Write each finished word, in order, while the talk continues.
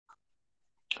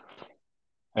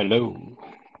Hello.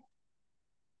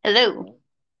 Hello.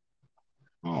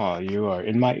 Oh, you are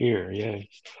in my ear. Yay.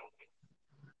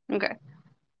 Okay.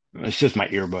 It's just my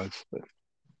earbuds.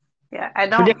 Yeah, I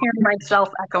But yeah, don't hear myself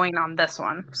echoing on this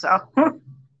one. So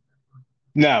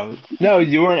no,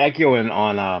 you weren't echoing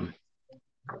on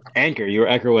Anchor. You were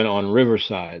echoing on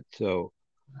Riverside. So,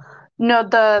 no,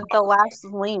 the last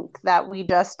link that we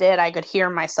just did, I could hear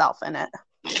myself in it.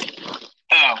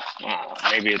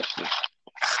 maybe it's the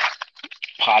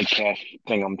podcast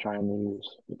thing I'm trying to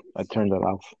use. I turned it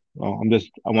off. Well,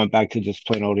 I went back to just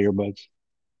plain old earbuds.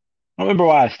 I don't remember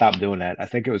why I stopped doing that. I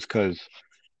think it was actually,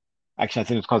 I think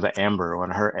it's because of Amber when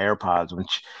her AirPods, when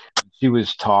she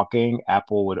was talking,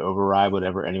 Apple would override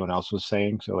whatever anyone else was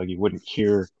saying. So, like, you wouldn't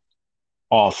hear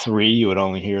all three, you would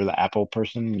only hear the Apple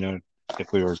person,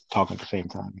 if we were talking at the same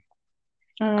time.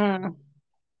 Mm.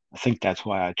 I think that's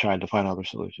why I tried to find other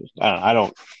solutions. I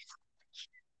don't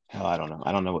know.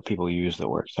 I don't know what people use that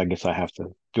works. I guess I have to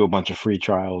do a bunch of free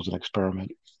trials and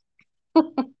experiment.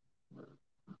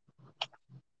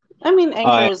 I mean, Anchor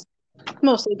Uh, has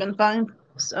mostly been fine.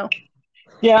 So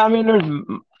yeah, I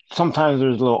mean, sometimes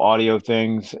there's little audio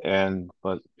things,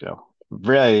 but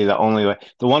really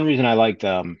the one reason I liked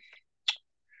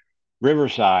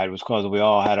Riverside was because we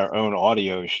all had our own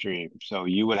audio stream. So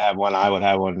you would have one, I would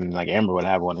have one, and like Amber would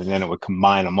have one, and then it would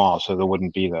combine them all, so there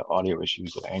wouldn't be the audio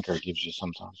issues that Anchor gives you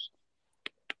sometimes.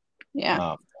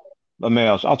 yeah. Um, but maybe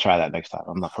I'll try that next time.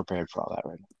 I'm not prepared for all that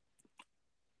right now.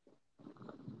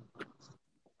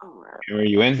 Are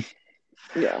you in?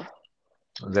 Yeah.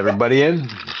 Is everybody in?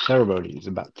 The ceremony is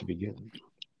about to begin.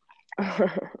 I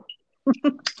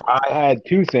had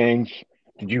two things.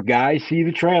 Did you guys see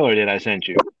the trailer that I sent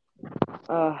you?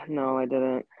 No, I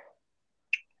didn't.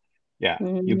 Yeah,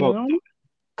 you both, No.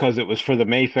 because it was for the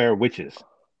Mayfair witches.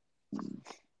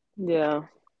 Yeah.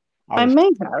 I I was may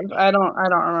have. I don't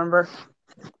remember.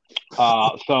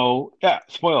 so yeah,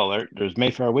 spoiler alert, there's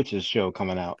Mayfair Witches show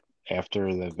coming out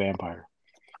after the vampire.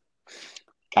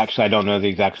 Actually, I don't know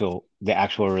the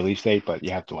actual release date, but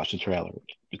you have to watch the trailer.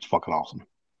 It's fucking awesome.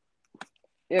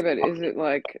 Yeah, but is it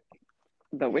like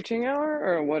the witching hour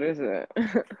or what is it?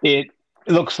 It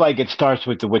looks like it starts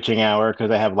with the witching hour because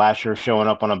they have Lasher showing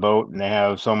up on a boat, and they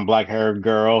have some black-haired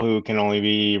girl who can only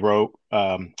be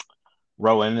Rowan.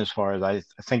 As far as I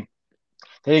think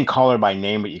they didn't call her by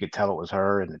name, but you could tell it was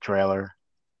her in the trailer.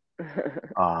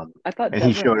 I thought And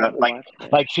he Deborah showed up had black hair.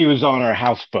 like she was on her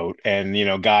houseboat, and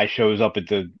guy shows up at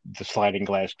the sliding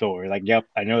glass door. Like, yep,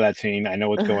 I know that scene. I know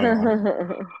what's going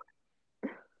on.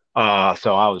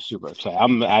 So I was super upset.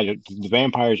 The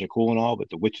vampires are cool and all, but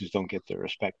the witches don't get the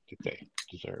respect that they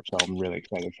deserve. So I'm really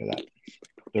excited for that.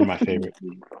 They're my favorite.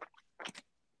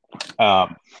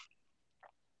 Um,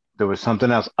 there was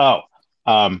something else. Oh,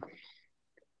 um,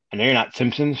 I know you're not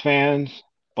Simpsons fans,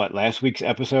 but last week's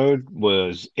episode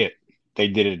was it. They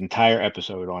did an entire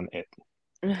episode on it.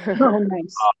 Oh,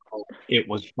 nice. It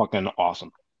was fucking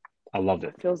awesome. I loved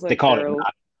it. It feels They like called it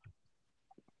not.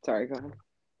 sorry, go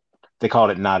They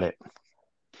called it not it.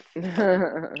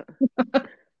 ahead.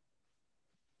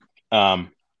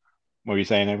 What were you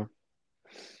saying, Amber?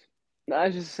 I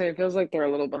was just saying it feels like they're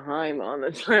a little behind on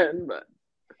the trend, but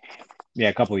Yeah,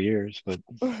 a couple of years, but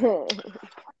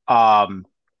um,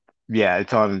 yeah,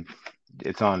 it's on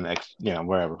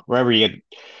wherever you get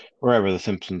wherever the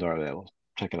Simpsons are available.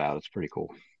 Check it out. It's pretty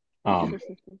cool. Um,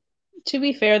 To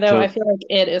be fair, though, I so feel like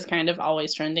it is kind of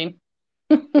always trending.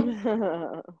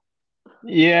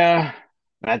 yeah,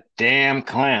 that damn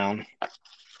clown.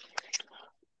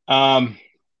 Um,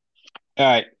 all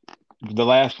right, the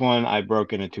last one I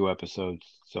broke into two episodes,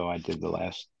 so I did the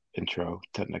last intro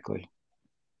technically.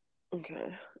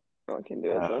 Okay, I can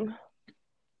do it Uh, then.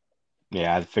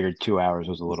 yeah, I figured 2 hours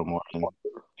was a little more than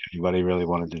anybody really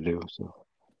wanted to do. So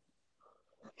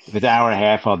if it's an hour and a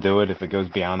half, I'll do it. If it goes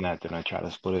beyond that, then I try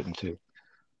to split it in two.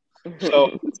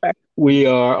 So That's fair. we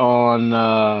are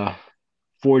on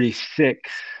 46.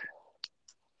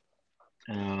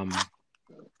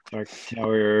 Dark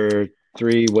Tower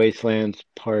 3, Wastelands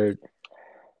part.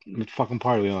 What fucking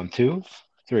part are we on? Two?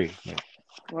 Three. Yeah.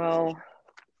 Well,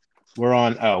 We're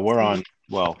on. Oh, we're on.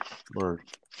 Well, we're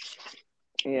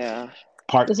yeah.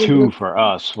 part This is two for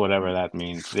us, whatever that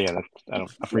means. Yeah, I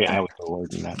forget yeah. how it's the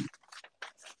word in that.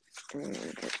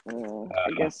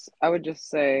 I guess I would just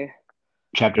say,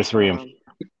 Chapter three and um,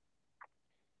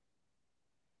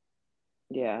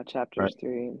 yeah, right? chapters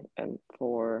 3 and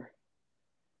 4.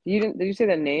 You didn't? Did you say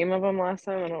the name of them last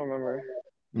time? I don't remember.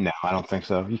 No, I don't think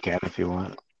so. You can if you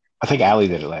want. I think Allie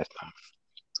did it last time.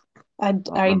 I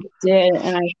Um, did,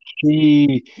 and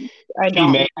she I she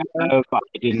don't may remember. have. I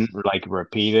didn't like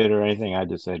repeat it or anything. I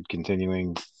just said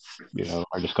continuing,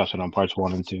 our discussion on parts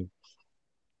 1 and 2.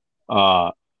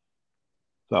 Uh,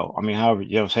 so I mean, however,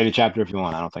 say the chapter if you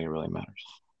want. I don't think it really matters.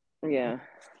 Yeah.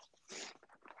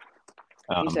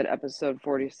 You Um, said episode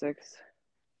 46.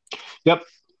 yep.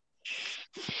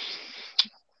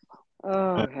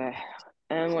 Okay.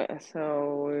 And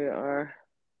so we are.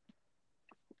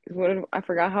 I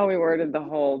forgot how we worded the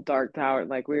whole Dark Tower.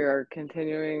 Like we are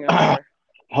continuing our.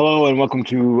 Hello and welcome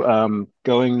to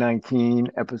Going 19,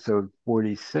 episode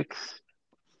 46.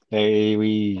 Hey,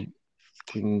 we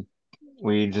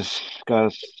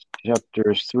discuss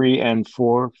chapters 3 and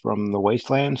 4 from the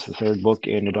Wastelands, the third book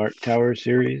in the Dark Tower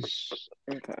series,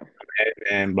 Okay.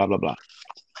 and blah blah blah,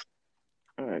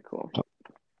 All right. Cool.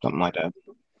 something like that.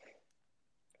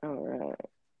 All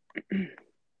right.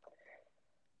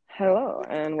 Hello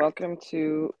and welcome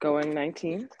to Going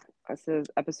 19. This is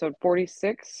episode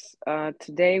 46.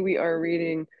 Today we are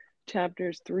reading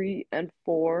chapters 3 and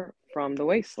 4 from The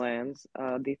Wastelands,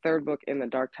 the third book in the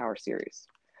Dark Tower series.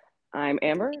 I'm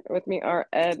Amber. With me are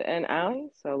Ed and Allie.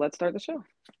 So let's start the show.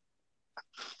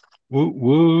 Woo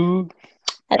woo.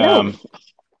 Hello.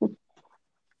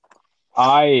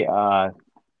 I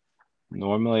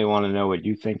normally want to know what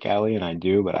you think, Allie, and I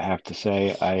do, but I have to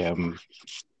say I am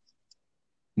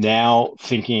now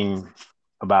thinking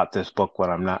about this book when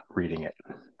I'm not reading it.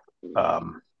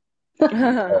 Um,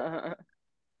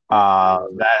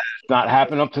 that has not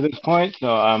happened up to this point,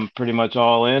 so I'm pretty much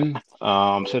all in.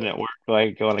 I'm sitting at work,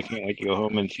 like going, I can't wait to go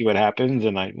home and see what happens,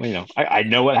 and I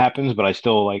know what happens, but I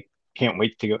still like can't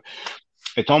wait to go.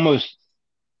 It's almost,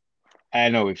 I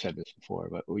know we've said this before,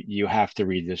 but you have to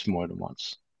read this more than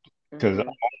once because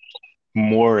Mhm.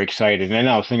 more excited. And then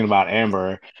I was thinking about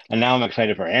Amber, and now I'm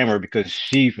excited for Amber because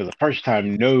she, for the first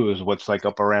time, knows what's like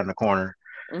up around the corner.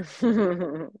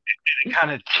 It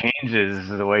kind of changes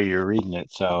the way you're reading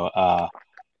it. So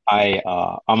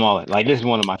I'm all in. Like this is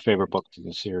one of my favorite books in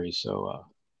the series. So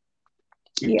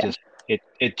it Yeah. just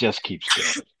it just keeps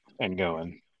going and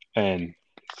going. And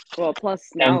Well, plus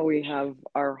and now we have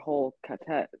our whole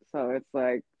quartet, so it's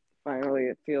like finally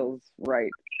it feels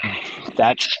right.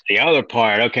 that's the other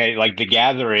part. Okay, like the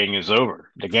gathering is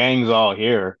over. The gang's all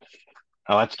here.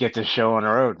 Now let's get this show on the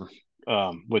road.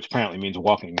 Which apparently means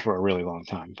walking for a really long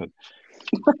time. But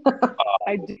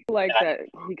I do like that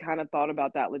he kind of thought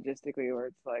about that logistically, where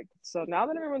it's like, so now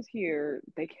that everyone's here,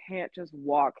 they can't just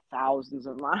walk thousands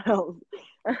of miles.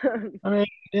 I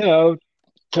mean,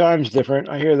 time's different.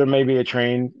 I hear there may be a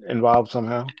train involved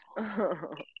somehow.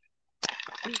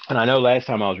 And I know last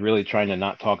time I was really trying to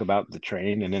not talk about the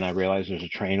train, and then I realized there's a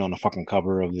train on the fucking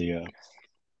cover of the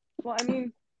Well, I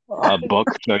mean, book,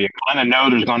 so you kind of know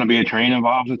there's going to be a train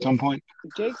involved at some point.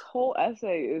 Jake's whole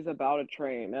essay is about a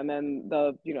train, and then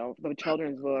the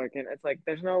children's book, and it's like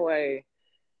there's no way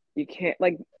you can't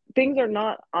like things are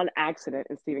not on accident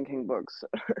in Stephen King books.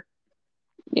 I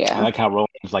Yeah. like how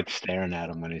Roland's like staring at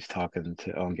him when he's talking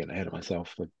to. Oh, I'm getting ahead of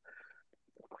myself, but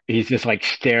he's just like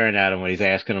staring at him when he's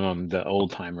asking him the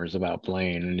old timers about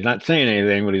Blaine, and he's not saying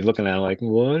anything, but he's looking at him like,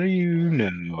 "What do you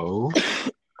know?"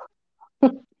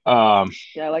 Um.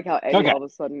 Yeah, I like how Eddie Okay. all of a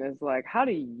sudden is like, "How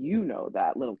do you know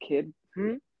that, little kid?"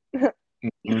 Hmm?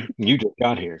 You just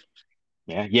got here.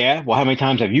 Yeah. Yeah. Well, how many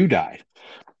times have you died?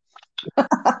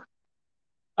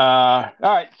 All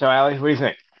right. So, Allie, what do you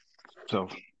think? So,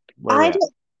 where are we I at?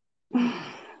 don't,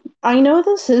 I know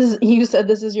this is, you said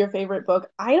this is your favorite book.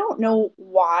 I don't know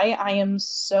why I am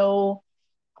so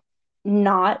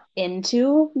not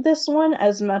into this one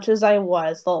as much as I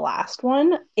was the last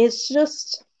one. It's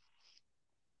just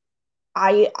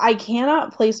I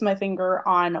cannot place my finger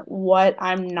on what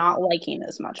I'm not liking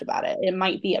as much about it. It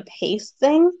might be a pace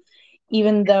thing,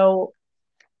 even though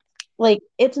like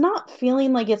it's not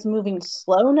feeling like it's moving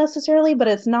slow necessarily, but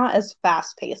it's not as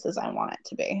fast paced as I want it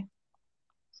to be.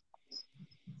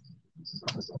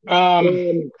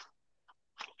 Um,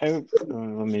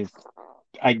 let me.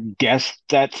 I guess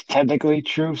that's technically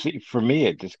true. See, for me,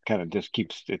 it just kind of just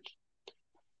keeps it.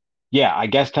 Yeah, I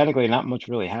guess technically not much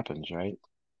really happens, right?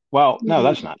 Well, no,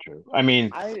 that's not true. I mean,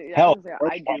 I was hell, gonna say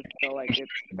first I one do feel like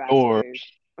it's fast doors.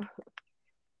 paced.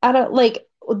 I don't like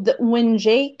when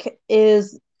Jake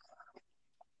is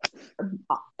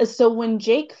so when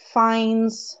Jake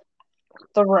finds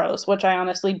the rose, which I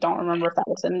honestly don't remember if that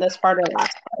was in this part or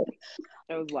last part.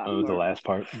 It was last Oh, the part. last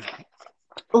part.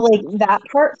 Like that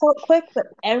part felt quick, but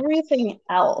everything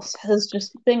else has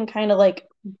just been kind of like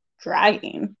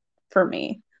dragging for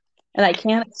me. And I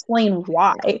can't explain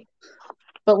why.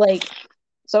 But like,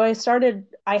 so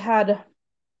I had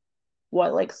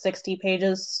like 60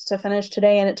 pages to finish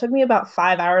today, and it took me about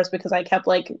 5 hours because I kept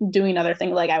like doing other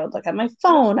things. Like I would look at my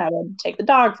phone, I would take the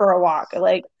dog for a walk.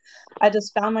 Like I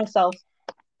just found myself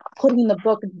putting the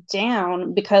book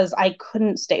down because I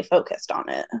couldn't stay focused on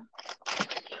it.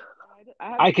 I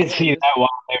have I could see this. that while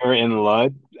they were in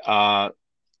Lud,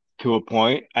 to a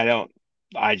point.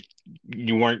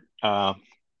 You weren't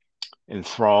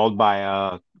enthralled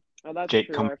by Oh, that's Jake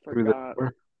true. coming I through the forgot.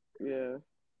 door. Yeah.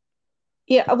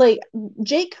 Yeah, like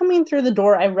Jake coming through the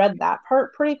door, I read that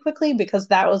part pretty quickly because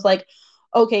that was like,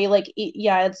 okay, like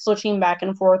yeah, it's switching back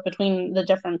and forth between the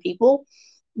different people,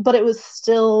 but it was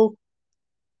still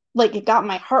like it got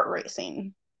my heart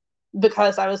racing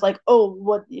because I was like, oh,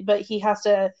 what? But he has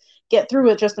to get through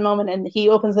it just a moment, and he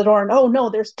opens the door, and oh no,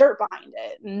 there's dirt behind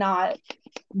it, not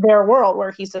their world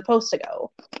where he's supposed to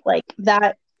go. Like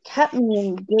that kept me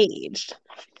engaged.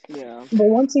 Yeah. But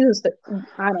once he was,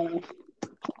 I don't know.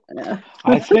 Yeah.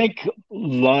 I think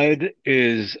Lud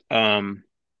is kind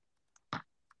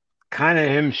of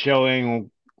him showing,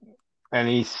 and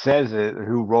he says it,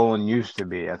 who Roland used to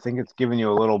be. I think it's giving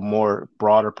you a little more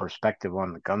broader perspective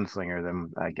on the gunslinger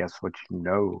than I guess what you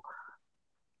know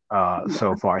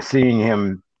so far. Seeing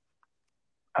him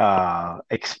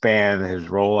expand his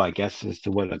role, I guess, as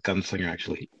to what a gunslinger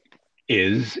actually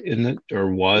is in the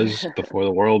or was before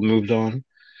the world moved on.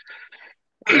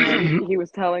 Yeah, he was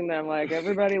telling them like,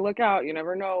 everybody look out, you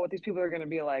never know what these people are gonna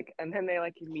be like. And then they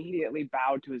like immediately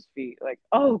bowed to his feet, like,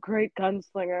 oh, great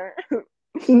gunslinger.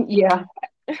 Yeah.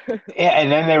 Yeah,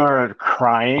 and then they were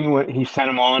crying when he sent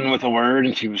him on with a word,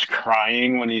 and she was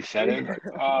crying when he said it. Like,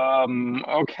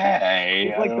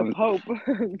 okay, He's like the Pope.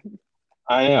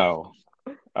 I know.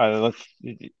 Let's,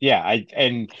 yeah,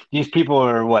 and these people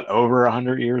are what, over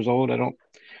 100 years old? I don't.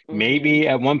 Hmm. Maybe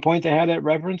at one point they had that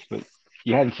reverence, but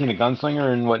you hadn't seen a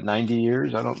gunslinger in what, 90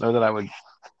 years? I don't know that I would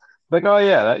like. Oh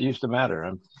yeah, that used to matter.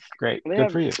 I'm great, They good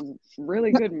have for you.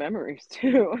 really good memories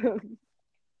too.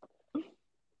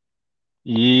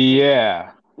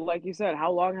 Yeah. Like you said,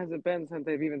 how long has it been since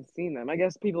they've even seen them? I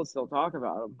guess people still talk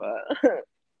about them, but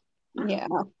Yeah.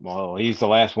 Well, he's the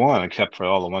last one, except for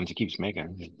all the ones he keeps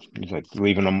making. He's like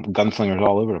leaving them gunslingers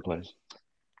all over the place.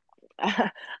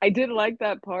 I did like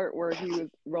that part where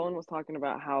Roland was talking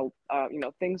about how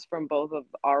things from both of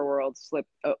our worlds slip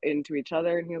into each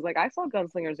other, and he was like, I saw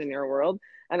gunslingers in your world,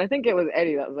 and I think it was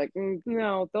Eddie that was like,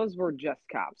 no, those were just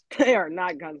cops. They are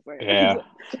not gunslingers. Yeah,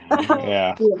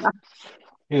 yeah. Yeah.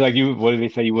 He's like, you. What did he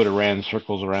say? You would have ran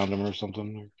circles around him or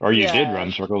something, or you did Yeah.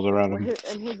 run circles around Well, him.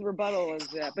 and his rebuttal was,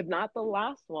 yeah, but not the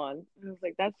last one. I was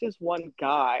like, that's just one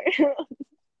guy.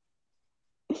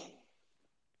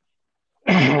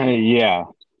 Yeah.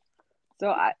 So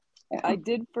I Yeah.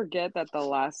 did forget that the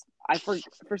last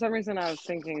for some reason I was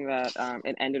thinking that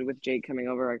it ended with Jake coming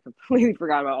over. I completely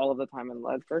forgot about all of the time in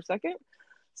lead for a second.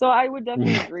 So I would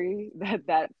definitely agree that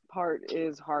that part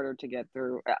is harder to get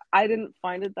through. I didn't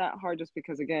find it that hard just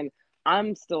because again,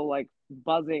 I'm still like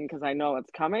buzzing because I know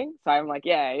it's coming. So I'm like,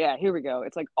 yeah, yeah, here we go.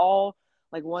 It's like all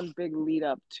like one big lead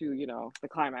up to, the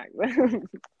climax.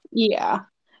 Yeah.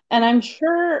 And I'm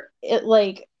sure it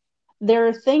like there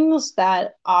are things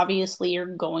that obviously are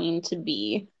going to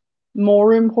be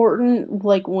more important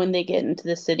like when they get into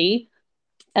the city.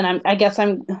 And I guess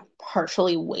I'm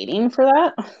partially waiting for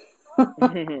that.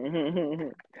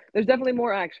 There's definitely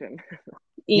more action.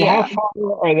 Yeah. How Yeah.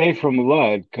 far are they from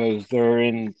Lud? Because they're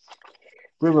in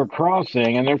River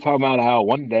Crossing, and they're talking about how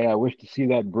one day I wish to see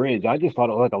that bridge. I just thought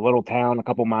it was like a little town a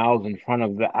couple miles in front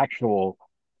of the actual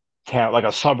town, like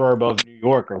a suburb of New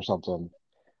York or something.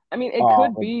 I mean, it Uh,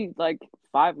 could be like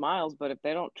 5 miles, but if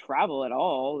they don't travel at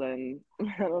all, then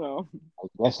I don't know. I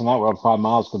guess in that world, 5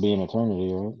 miles could be an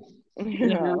eternity, right? Yeah.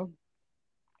 Yeah.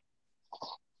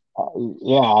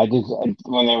 Yeah,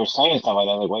 when they were saying stuff like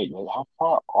that, I was like, wait, how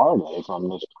far are they from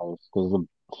this place? Because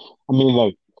I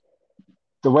mean,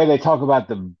 the way they talk about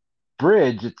the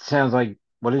bridge, it sounds like,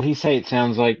 what did he say? It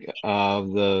sounds like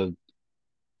the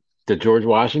George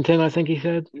Washington, I think he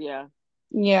said. Yeah.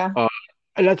 Yeah. Uh,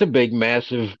 and that's a big,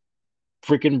 massive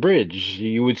freaking bridge.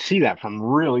 You would see that from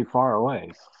really far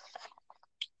away.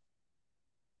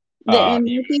 Uh, It might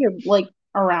be like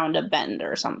around a bend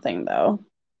or something though.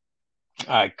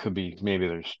 I could be, maybe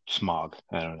there's smog.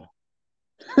 I don't know.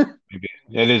 Maybe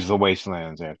it is the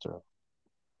wastelands after all.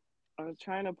 I was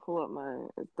trying to pull up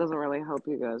it doesn't really help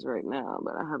you guys right now,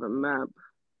 but I have a map.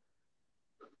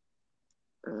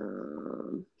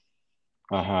 Um,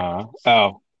 Uh-huh.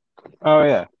 Oh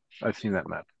yeah. I've seen that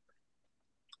map.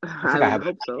 I I think I would have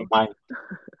hope it so.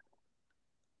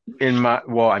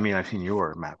 well, I mean, I've seen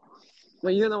your map.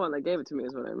 Well, you're the one that gave it to me,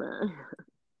 is what I meant.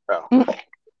 Oh,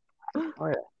 oh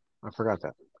yeah. I forgot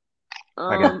that.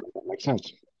 I got Um, makes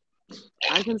sense.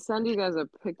 I can send you guys a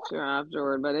picture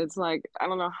afterward, but it's like I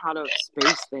don't know how to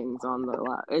space things on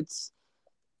the It's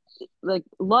like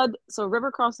Lud. So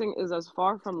River Crossing is as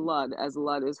far from Lud as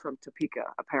Lud is from Topeka,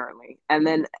 apparently, and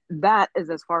then that is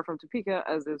as far from Topeka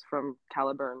as is from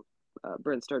Caliburn,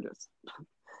 Bryn Sturgis.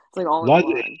 It's like all in a Lud,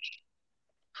 line.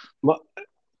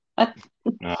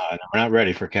 no, we're not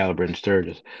ready for Calibre and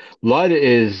Sturgis. Lud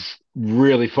is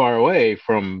really far away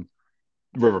from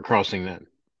River Crossing. Then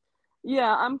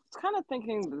Yeah, I'm kind of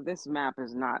thinking that this map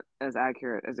is not as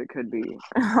accurate as it could be,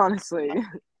 honestly.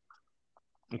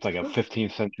 it's like a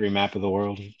 15th century map of the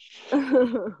world.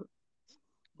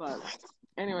 But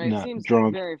anyway, it Not seems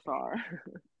drunk. very far.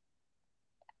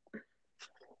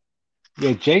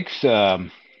 Yeah, Jake's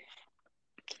run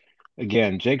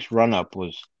up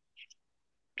was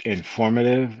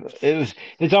informative.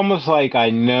 It's almost like I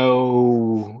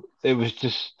know it was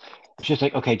just it's just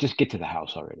like okay, just get to the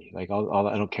house already. Like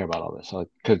I don't care about all this. Like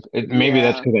because maybe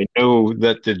that's Yeah, because I know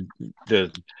that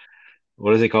the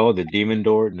what does he call it? The demon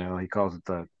door? No, he calls it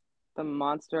the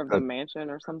monster of the the mansion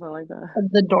or something like that.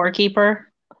 The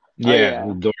doorkeeper. Oh yeah, the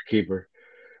yeah, doorkeeper.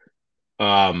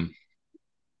 Um,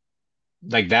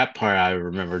 like that part I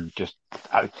remember just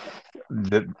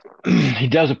the he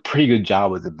does a pretty good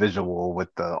job with the visual with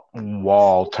the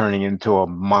wall turning into a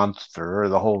monster or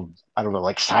the whole I don't know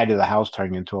like side of the house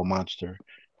turning into a monster.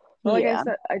 well, like I Yeah.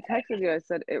 said, I texted you. I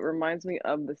said it reminds me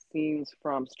of the scenes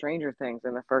from Stranger Things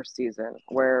in the first season,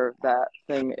 where that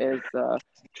thing is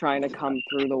trying to come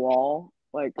through the wall.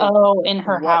 Like it's Oh, in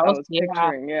her what I house. was Yeah.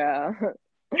 picturing. Yeah.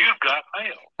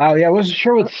 Oh yeah, I wasn't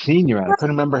sure what scene you're at. I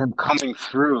couldn't remember him coming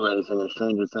through as in the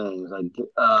Stranger Things.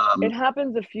 It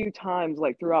happens a few times,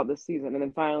 like throughout the season, and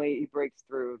then finally he breaks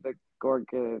through the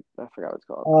Gorga. I forgot what it's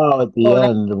called. oh at the Or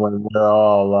end when they're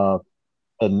all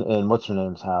in what's her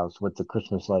name's house with the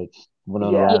Christmas lights.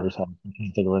 Winona yeah. Yeah, Ryder's house. I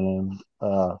can't think of her name.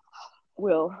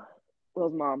 Will,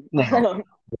 Will's mom. No,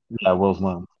 yeah, Will's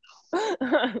mom.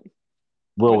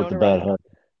 Will with the Winona bad Ryder.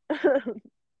 hair.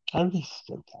 How did he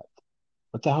say that?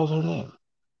 What the hell's her name?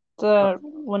 The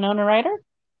Winona Ryder.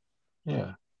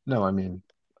 Yeah. No, I mean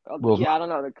Will's Yeah, I mom. don't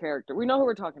know the character. We know who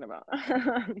we're talking about.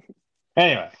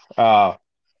 Anyway,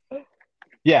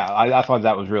 yeah, I thought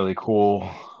that was really cool.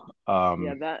 Yeah,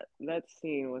 Um, that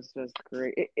scene was just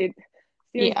great. It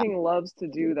Stephen Yeah. King loves to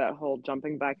do that whole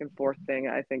jumping back and forth thing,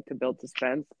 I think, to build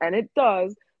suspense, and it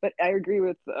does. But I agree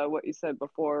with what you said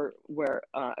before, where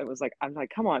it was like, I'm like,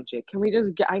 come on, Jake, can we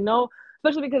just get? I know,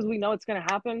 especially because we know it's gonna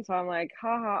happen. So I'm like,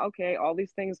 haha, okay, all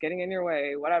these things getting in your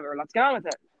way, whatever. Let's get on with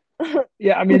it.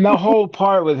 yeah, I mean the whole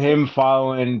part with him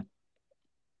following.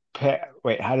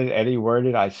 Wait, how did Eddie word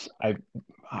it?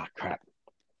 Oh crap.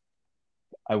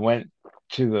 I went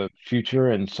to the future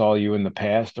and saw you in the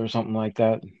past or something like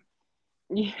that.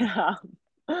 Yeah,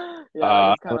 yeah, that Uh,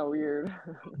 was kind of weird.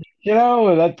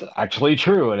 that's actually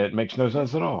true, and it makes no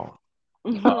sense at all.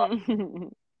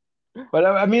 But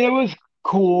I mean, it was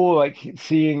cool, like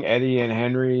seeing Eddie and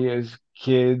Henry as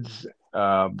kids.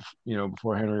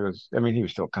 Before Henry was, I mean, he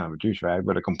was still kind of a douchebag,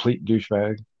 but a complete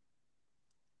douchebag.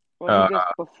 Well, he Uh, just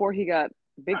before he got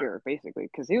bigger, basically,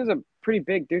 because he was a pretty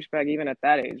big douchebag even at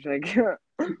that age. Like,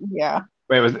 Yeah.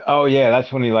 wait, oh yeah,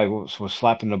 that's when he like was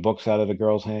slapping the books out of the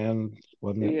girl's hand,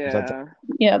 wasn't it? Was that?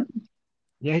 yeah, Yeah.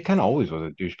 Yeah, he kind of always was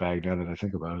a douchebag. Now that I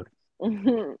think about it,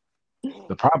 yeah,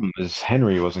 the problem is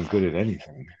Henry wasn't good at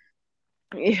anything.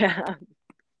 yeah,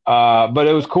 But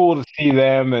it was cool to see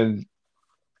them, and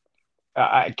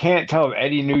I can't tell if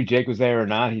Eddie knew Jake was there or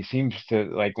not. He seems to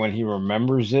like when he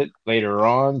remembers it later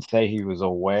on, say he was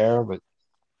aware, but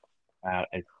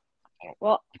it,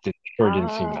 well, it sure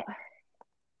didn't seem uh,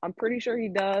 I'm pretty sure he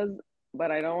does,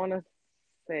 but I don't want to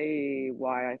say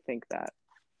why I think that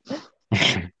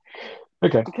that.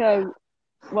 Okay. because,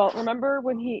 well, remember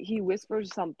when he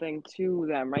whispers something to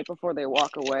them right before they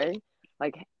walk away?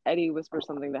 Like Eddie whispers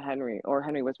something to Henry, or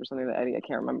Henry whispers something to Eddie. I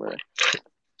can't remember.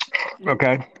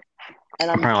 Okay. And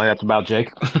Apparently that's about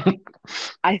Jake.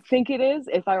 I think it is,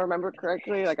 if I remember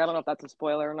correctly. Like, I don't know if that's a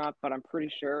spoiler or not, but I'm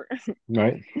pretty sure.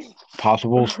 Right.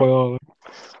 Possible spoiler.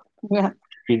 Yeah.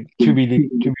 To be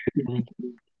determined.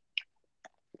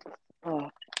 Oh,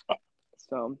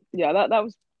 so yeah, that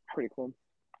was pretty cool.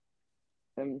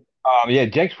 And Yeah,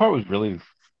 Jake's part was really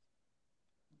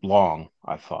long,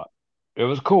 I thought. It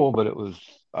was cool, but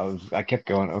I kept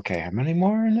going, okay, how many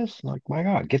more in this? Like, my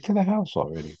God, get to the house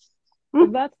already. well,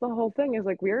 that's the whole thing. Is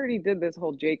like we already did this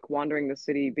whole Jake wandering the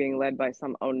city, being led by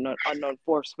some unknown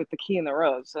force with the key in the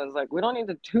rose. So it's like we don't need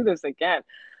to do this again.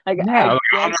 Like Yeah, I like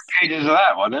 100 guess, pages of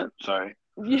that, wasn't it? Sorry.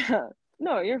 yeah.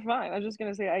 No, you're fine. I was just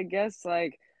gonna say, I guess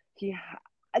like he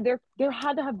there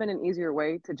had to have been an easier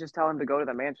way to just tell him to go to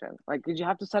the mansion. Like, did you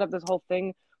have to set up this whole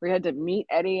thing where you had to meet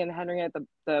Eddie and Henry at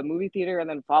the movie theater and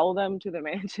then follow them to the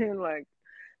mansion? Like,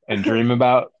 And dream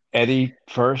about Eddie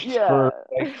first for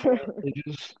yeah. like 4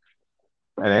 pages.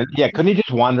 And then, yeah, couldn't he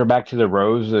just wander back to the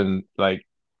rose and like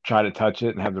try to touch it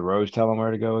and have the rose tell him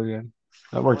where to go again?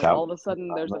 That worked Like all out. of a sudden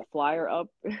there's a flyer up.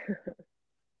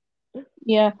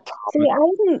 Yeah. See,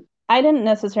 I didn't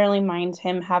necessarily mind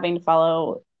him having to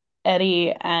follow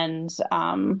Eddie and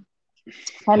Henry.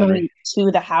 Henry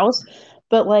to the house,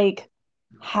 but like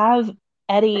have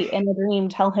Eddie in the dream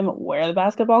tell him where the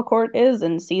basketball court is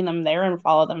and see them there and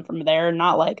follow them from there,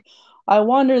 not like I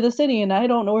wander the city and I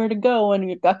don't know where to go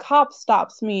and a cop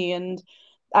stops me and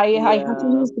I have to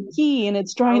Yeah. use the key and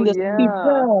it's drawing Oh this heavy yeah.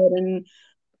 bread and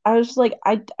I was just like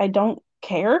I don't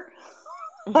care.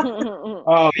 Oh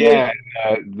Like, yeah,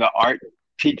 the art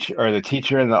teacher or the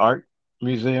teacher in the art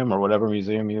museum or whatever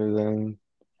museum he was in.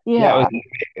 Yeah, yeah.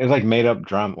 it was like made up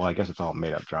drama. Well, I guess it's all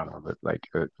made up drama, but like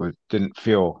didn't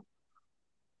feel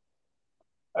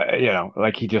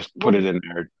like he just put Well, it in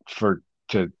there for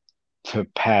to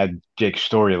pad Jake's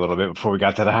story a little bit before we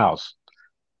got to the house.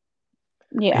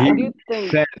 Yeah. I He do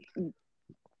think said, "Go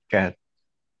ahead."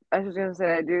 I was gonna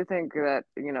say I do think that,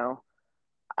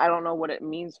 I don't know what it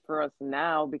means for us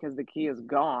now because the key is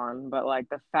gone, but like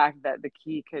the fact that the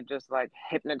key could just like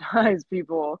hypnotize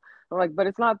people, I'm like, but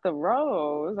it's not the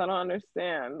rose. I don't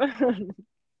understand.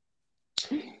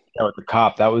 Yeah, with the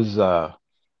cop, that was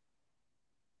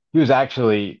he was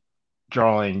actually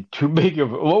drawing too big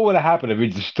of. What would have happened if he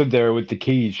just stood there with the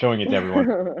keys showing it to everyone?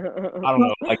 I don't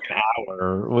know, like an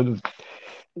hour. What is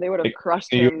They would have like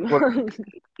crushed New York? him.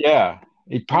 Yeah,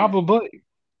 he probably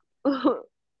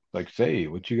like say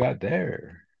what you got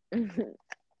there.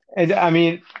 And I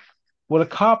mean, with a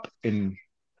cop in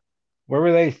where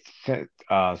were they?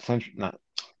 Central, not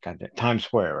goddamn Times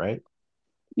Square, right?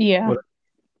 Yeah. What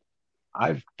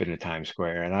I've been to Times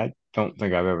Square, and I don't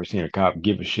think I've ever seen a cop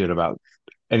give a shit about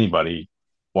anybody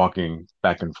walking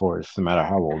back and forth, no matter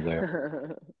how old they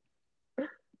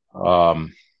are.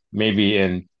 Maybe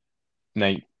in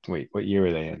wait, what year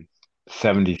were they in?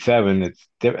 77. It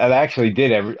actually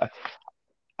did every.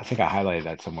 I think I highlighted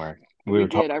that somewhere. We We were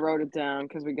talking. did. I wrote it down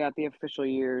because we got the official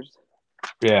years.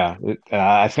 Yeah,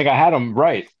 I think I had them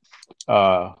right.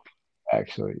 Uh,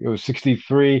 actually, it was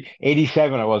 63,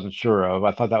 87. I wasn't sure of.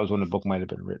 I thought that was when the book might have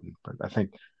been written, but I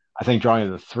think Drawing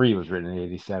of the Three was written in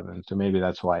 87. So maybe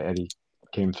that's why Eddie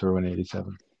came through in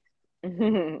 87.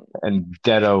 And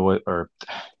or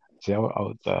see,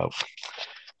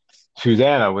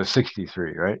 Susanna was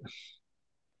 63, right?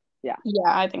 Yeah.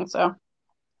 Yeah, I think so.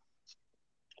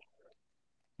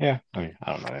 Yeah, I mean,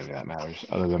 I don't know if that matters,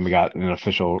 other than we got an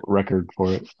official record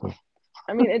for it. So.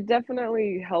 I mean, it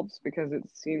definitely helps because it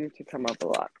seemed to come up a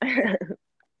lot.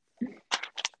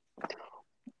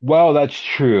 Well, that's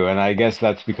true, and I guess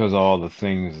that's because of all the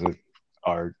things that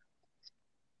are.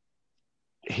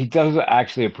 He does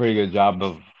actually a pretty good job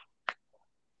of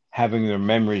having their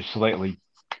memories slightly,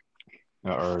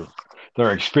 or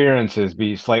their experiences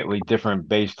be slightly different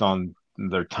based on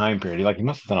their time period. He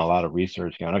must have done a lot of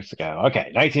research. Next guy,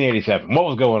 okay, 1987. What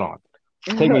was going on?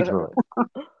 Take me through it.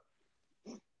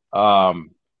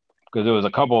 Because there was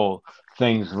a couple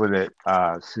things with it.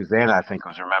 Susanna, I think,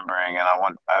 was remembering, and I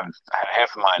had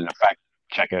half in mind to fact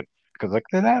check it because like,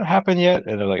 did that happen yet?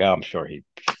 And they're like, oh, I'm sure he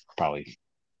probably,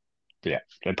 yeah,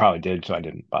 it probably did. So I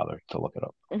didn't bother to look it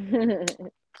up.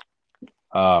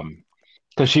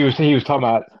 Because he was talking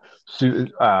about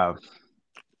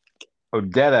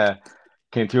Odetta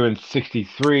came through in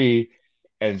 '63,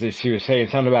 and she was saying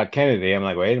something about Kennedy. I'm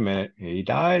like, wait a minute, he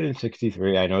died in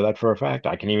 '63. I know that for a fact.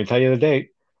 I can even tell you the date.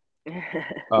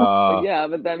 But Uh, yeah,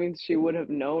 but that means she would have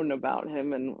known about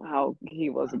him and how he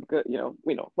was a good,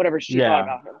 whatever she thought yeah,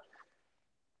 about him.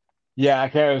 yeah, I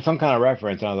can't. It was some kind of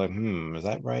reference. I was like, is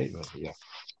that right? But, yeah.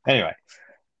 Anyway,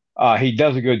 he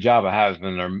does a good job of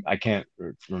having their. I can't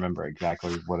remember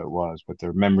exactly what it was, but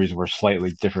their memories were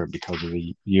slightly different because of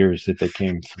the years that they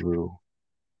came through,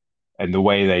 and the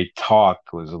way they talk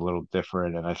was a little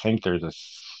different. And I think there's a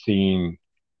scene.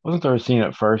 Wasn't there a scene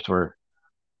at first where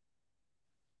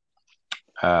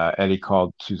Eddie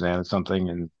called Susanna something,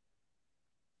 and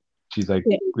she's like,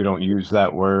 "We don't use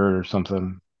that word" or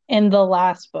something. In the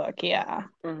last book, yeah.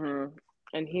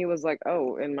 And he was like,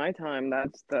 "Oh, in my time,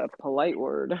 that's the polite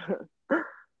word."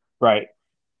 Right.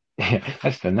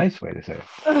 That's the nice way to say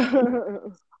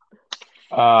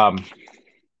it. Um.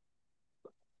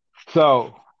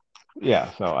 So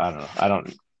yeah. So I don't know. I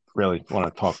don't really want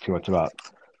to talk too much about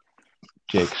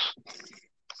Jake's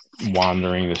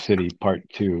wandering the city part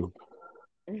two.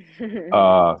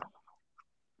 Uh.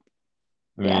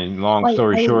 I Yeah. mean, long Like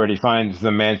story short, he finds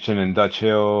the mansion in Dutch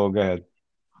Hill. Go ahead.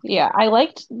 I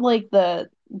liked like the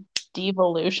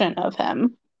devolution of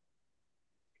him,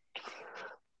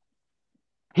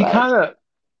 He but kind of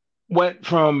went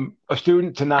from a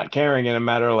student to not caring in a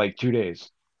matter of like 2 days.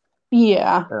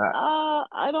 yeah.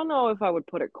 I don't know if I would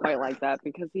put it quite like that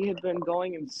because he had been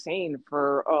going insane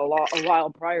for a while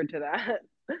prior to that.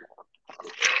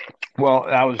 Well,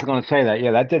 I was going to say that.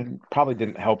 Yeah, that probably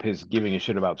didn't help his giving a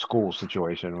shit about school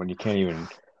situation when you can't even,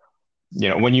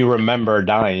 when you remember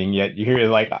dying, yet you hear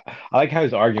like, I like how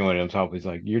he's arguing with himself. He's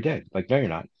like, "You're dead." Like, no, you're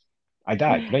not. I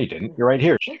died. No, you didn't. You're right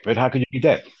here, stupid. How could you be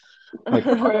dead? Like,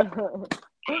 oh yeah,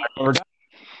 I remember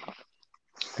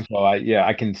dying. So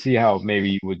I can see how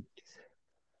maybe you would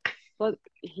But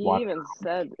he want. even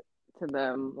said to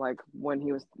them, like when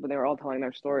they were all telling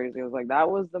their stories, he was like, "That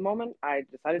was the moment I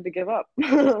decided to give up."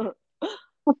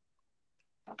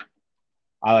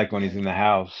 I like when he's in the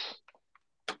house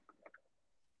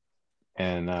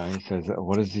and he says,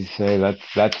 "What does he say?"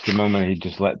 That's the moment he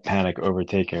just let panic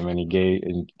overtake him, and he gave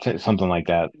and something like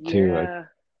that too. Yeah.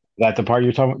 That's the part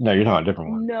you're talking. No, you're talking about a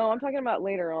different one. No, I'm talking about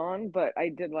later on, but I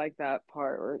did like that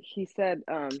part where he said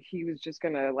he was just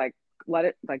gonna like let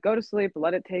it like go to sleep,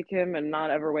 let it take him and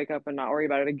not ever wake up and not worry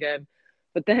about it again.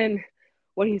 But then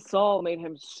what he saw made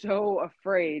him so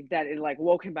afraid that it like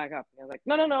woke him back up. I was like,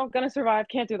 no, no, no, gonna survive,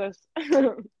 can't do this.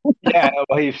 Yeah,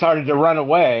 well, he started to run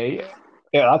away.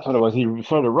 Yeah, that's what it was. He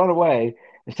started to run away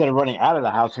instead of running out of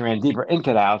the house. He ran deeper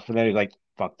into the house, and then he's like,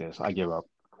 "Fuck this, I give up."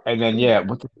 And then yeah,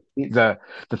 the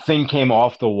thing came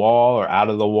off the wall or out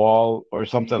of the wall or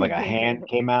something, like a hand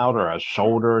came out or a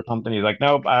shoulder or something. He's like,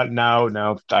 "Nope, no,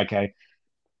 no, okay,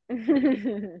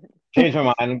 change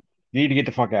my mind. You need to get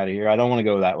the fuck out of here. I don't want to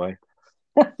go that way."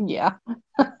 Yeah.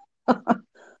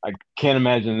 I can't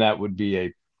imagine that would be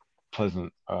a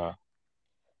pleasant I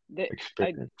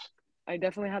experience. I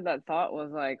definitely had that thought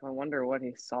was like, I wonder what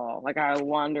he saw. Like I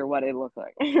wonder what it looked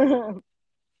like.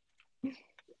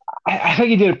 I think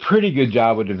he did a pretty good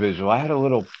job with the visual. I had a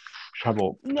little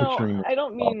trouble No, picturing. I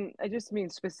don't mean, I just mean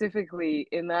specifically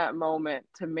in that moment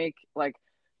to make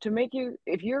you,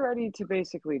 if you're ready to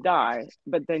basically die,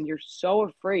 but then you're so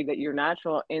afraid that your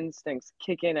natural instincts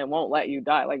kick in and won't let you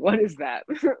die. Like, what is that?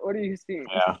 What are you seeing?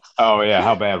 Yeah. Oh yeah.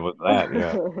 How bad was that?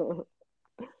 Yeah.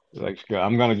 Like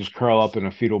I'm gonna just curl up in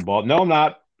a fetal ball. No, I'm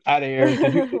not. Out of here.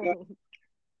 Did you see that?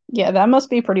 Yeah, that must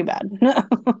be pretty bad.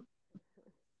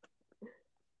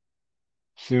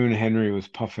 Soon Henry was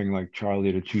puffing like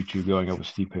Charlie the Choo Choo going up a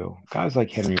steep hill. Guys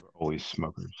like Henry were always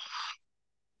smokers.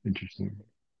 Interesting.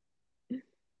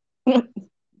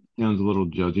 Sounds a little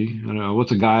judgy. I don't know.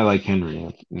 What's a guy like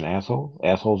Henry? An asshole?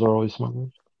 Assholes are always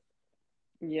smokers.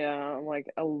 Yeah, like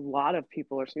a lot of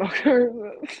people are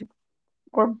smokers.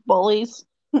 Or bullies.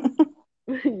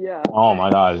 Yeah. Oh my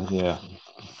God. Yeah.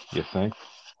 You think?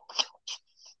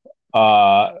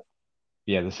 Uh,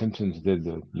 Yeah, The Simpsons did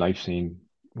the knife scene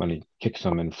when he kicks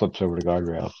him and flips over the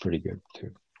guardrail. Pretty good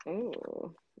too.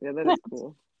 Oh, yeah, that is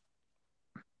cool.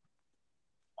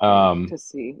 Um, To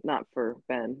see, not for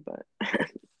Ben,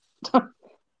 but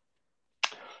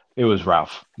it was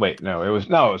Ralph. Wait, no, it was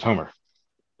Homer.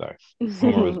 Sorry,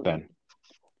 Homer was Ben.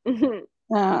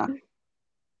 Uh,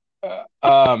 Uh,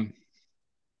 um,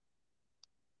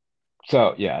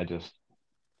 so yeah, I just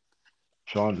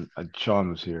Sean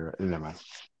was here. Never mind.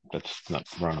 That's not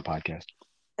we're on a podcast.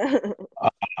 Uh,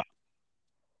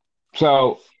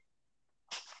 so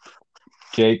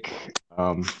Jake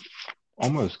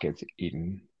almost gets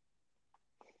eaten.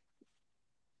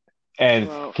 And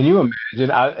well, can you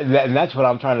imagine? And that's what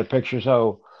I'm trying to picture.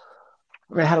 So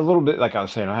I mean, I had a little bit, like I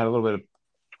was saying, I had a little bit of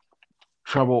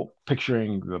trouble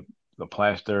picturing the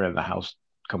plaster and the house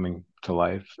coming to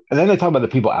life. And then they talk about the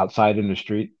people outside in the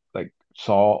street, like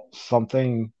saw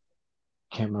something.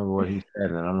 Can't remember what he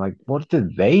said, and I'm like, what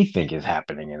did they think is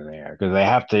happening in there? Because they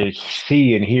have to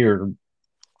see and hear.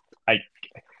 I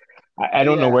I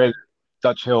don't know yeah. where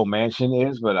Dutch Hill Mansion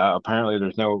is, but apparently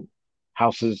there's no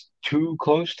houses too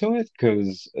close to it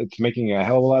because it's making a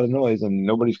hell of a lot of noise and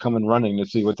nobody's coming running to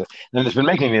see what the. And it's been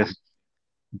making this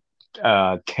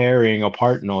tearing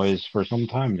apart noise for some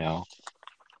time now.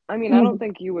 I mean, I don't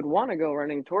think you would want to go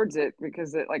running towards it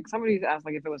because it, like somebody's asked,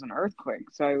 like if it was an earthquake.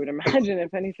 So I would imagine,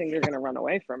 if anything, you're gonna run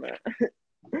away from it.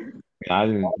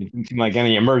 It didn't seem like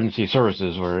any emergency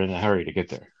services were in a hurry to get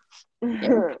there.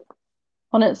 yeah.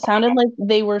 When it sounded like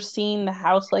they were seeing the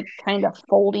house like kind of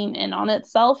folding in on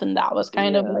itself, and that was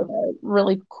kind of Yeah, like a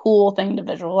really cool thing to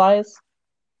visualize.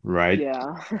 Right.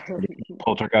 yeah.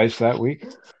 Poltergeist that week.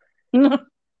 Have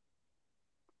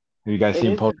you guys It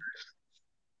seen is. Poltergeist?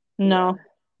 No. Yeah,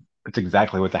 It's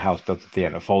exactly what the house does at the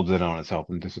end. It folds in on itself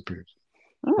and disappears.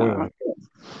 Oh, Literally.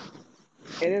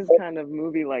 it is kind of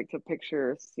movie-like to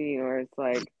picture a scene where it's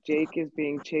like Jake is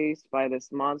being chased by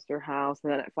this monster house,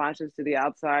 and then it flashes to the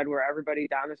outside where everybody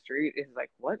down the street is like,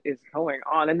 "What is going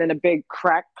on?" And then a big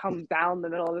crack comes down the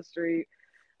middle of the street,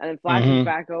 and then flashes Mm-hmm.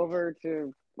 back over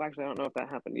to. Well, actually, I don't know if that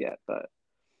happened yet, but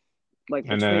like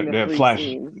And between then the the three flash,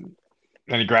 scenes.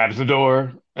 and he grabs the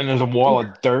door, and there's a wall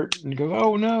of dirt, and he goes,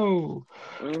 "Oh no!"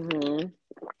 Mm-hmm.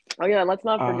 Oh yeah, let's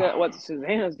not Uh, forget what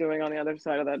Susanna's doing on the other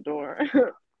side of that door.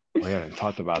 we haven't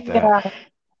talked about that. Yeah,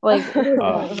 like it is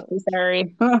Uh, not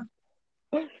necessary.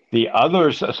 the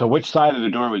other, so which side of the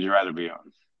door would you rather be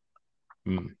on?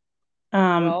 Hmm.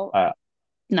 Um, Well, Uh,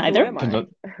 who neither. am depends I? on,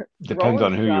 depends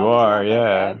on Roland's who you job is are. not that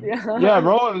Yeah, bad. Yeah. yeah.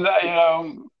 Roland,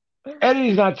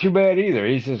 Eddie's not too bad either.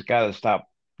 He's just got to stop,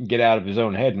 get out of his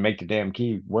own head, and make the damn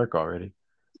key work already.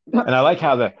 That's And I like true.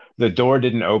 how the door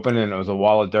didn't open and it was a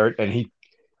wall of dirt, and he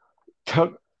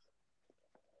took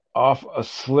off a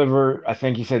sliver. I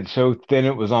think he said so thin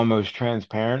it was almost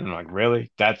transparent. I'm like,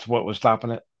 really? That's what was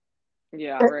stopping it?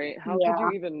 Yeah, right. How could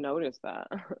you Yeah. even notice that?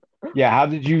 Yeah. How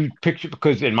did you picture?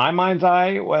 Because in my mind's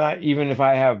eye, even if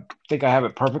think I have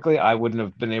it perfectly, I wouldn't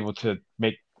have been able to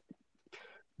make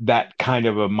that kind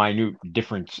of a minute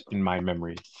difference in my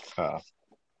memory. Uh,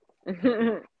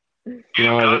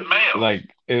 like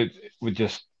it would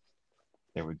just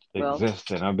it would Well,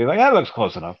 exist, and I'd be like, that looks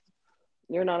close enough.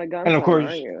 you're not a And of gunslinger, are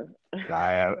course, you?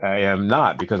 I am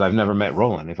not because I've never met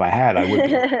Roland. If I had, I would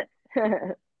be.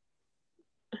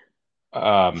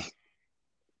 Um,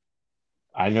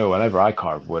 I know whenever I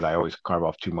carve wood, I always carve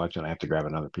off too much, and I have to grab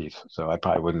another piece. So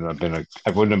I wouldn't have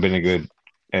been a good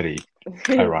Eddie.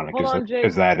 Ironic Hold on, Jake.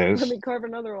 as that Let is. me carve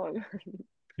another one.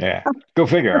 Yeah, go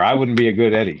figure. I wouldn't be a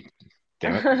good Eddie.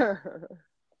 Damn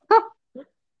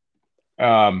it.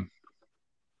 Um,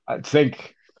 I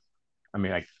think. I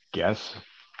mean, I guess.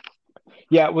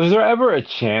 Yeah. Was there ever a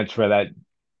chance where that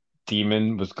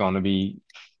demon was going to be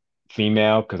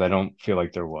female? Because I don't feel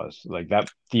like there was. Like that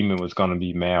demon was going to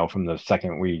be male from the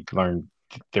second we learned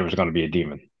there was going to be a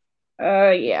demon.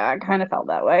 Yeah, I kind of felt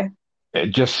that way. It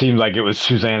just seemed like it was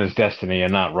Susanna's destiny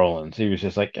and not Roland's. He was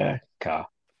just like,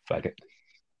 fuck it.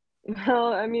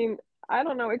 Well, I mean, I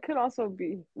don't know. It could also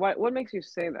be. What makes you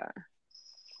say that?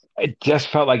 It just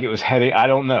felt like it was heading. I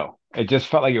don't know. It just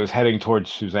felt like it was heading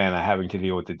towards Susanna having to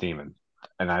deal with the demon,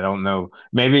 and I don't know.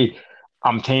 Maybe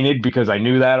I'm tainted because I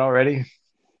knew that already.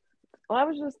 Well, I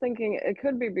was just thinking it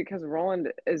could be because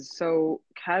Roland is so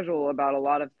casual about a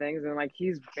lot of things, and like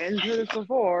he's been through this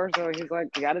before, so he's like,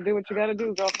 "You got to do what you got to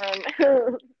do,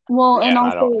 girlfriend." Well, and Yeah,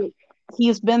 I don't. also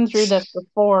he's been through this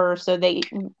before, so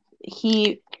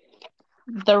he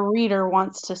the reader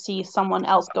wants to see someone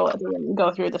else go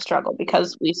through the struggle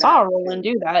because we saw That's Roland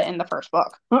true. do that in the first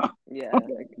book. Yeah,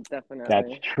 That's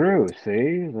definitely. true.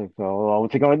 See, so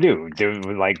what's he gonna do? Do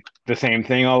like the same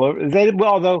thing all over? Well,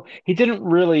 although he didn't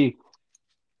really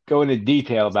go into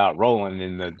detail about Roland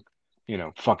in the,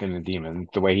 fucking the demon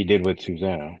the way he did with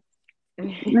Susanna.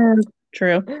 Mm,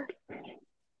 true.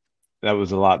 That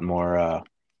was a lot more.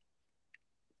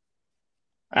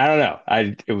 I don't know.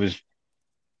 It was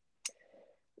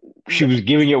she was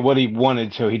giving it what he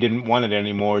wanted, so he didn't want it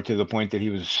anymore to the point that he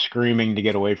was screaming to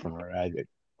get away from her.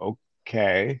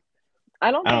 Okay.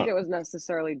 I don't I think don't. it was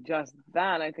necessarily just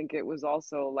that. I think it was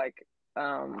also like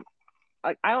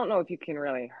I don't know if you can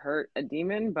really hurt a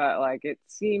demon, but like it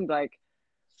seemed like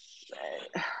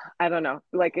I don't know,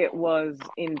 like it was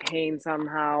in pain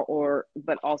somehow, or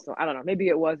but also I don't know, maybe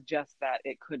it was just that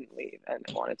it couldn't leave and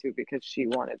it wanted to because she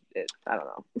wanted it. I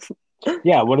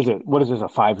Yeah. What is it? What is this? A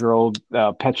 5-year-old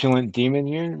petulant demon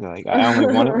here? Like I only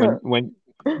want it don't when.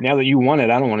 Now that you want it,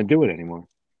 I don't want to do it anymore.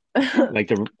 know.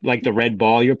 Like the red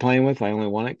ball you're playing with. I only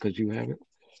want it because you have it.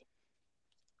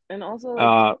 And also, like,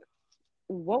 Uh,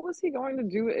 what was he going to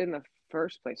do in the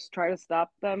first place? Try to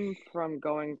stop them from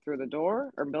going through the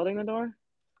door or building the door?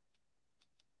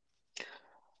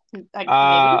 Like maybe.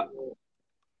 uh,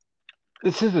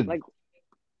 this is a. Like,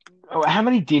 Oh, how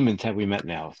many demons have we met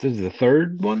now? This is the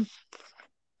third one.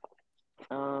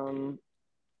 um,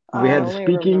 We I had the Um, only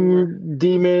remember. speaking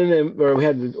demon, or we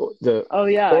had the Oh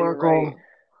yeah, you're right. oracle.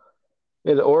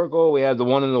 Yeah, the oracle. We had the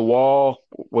one in the wall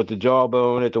with the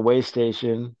jawbone at the way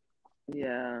station.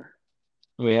 Yeah.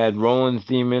 We had Roland's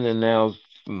demon, and now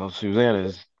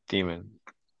Susanna's demon.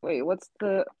 Wait, what's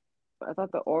the? I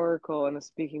thought the Oracle and the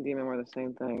Speaking Demon were the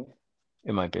same thing.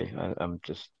 It might be. I'm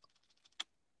just.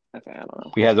 Okay, I don't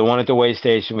know. We had the one at the way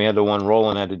station. We had the one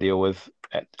Roland had to deal with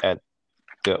at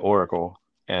the oracle,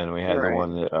 and we had the Right.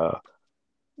 one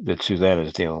that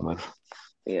Susanna's dealing with.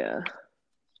 Yeah.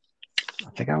 I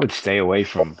think I would stay away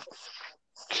from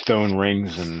stone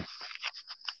rings and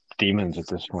demons at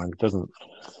this point. It doesn't.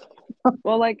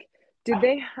 Well, like Did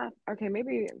they have? Okay,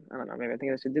 maybe I don't know. Maybe I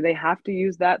think this. Did they have to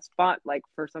use that spot like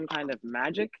for some kind of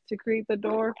magic to create the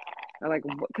door, or like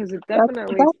because it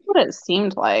definitely? That's what it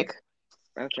seemed like.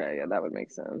 Okay, yeah, that would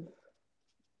make sense.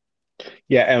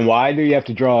 Yeah, and why do you have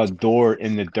to draw a door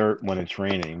in the dirt when it's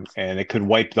raining and it could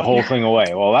wipe the whole thing away?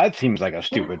 Well, that seems like a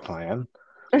stupid plan.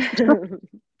 There's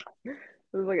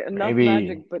like enough magic,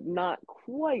 Maybe, but not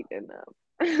quite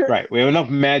enough. right. We have enough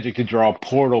magic to draw a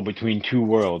portal between two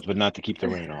worlds, but not to keep the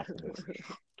rain off of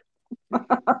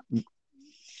it.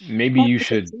 Maybe you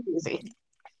should Too easy.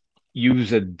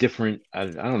 use a different, I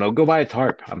don't know, go buy a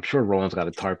tarp. I'm sure Roland's got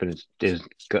a tarp in his They've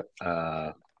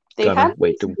had gunner.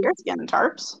 Wait, deerskin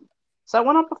tarps. So that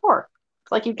went up before.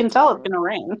 It's like you can tell it's gonna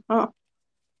rain. Huh.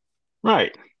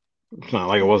 right. It's not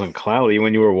like it wasn't cloudy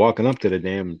when you were walking up to the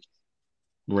damn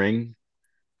ring.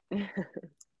 Why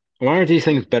aren't these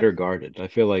things better guarded? I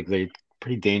feel like they're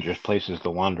pretty dangerous places to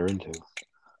wander into.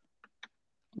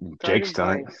 Jake's Guarded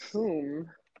done by it. whom?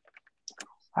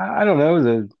 I don't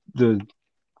know, the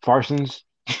Parsons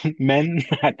men.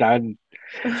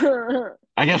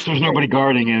 I guess there's nobody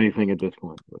guarding anything at this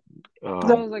point. But,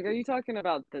 I was like, are you talking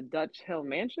about the Dutch Hill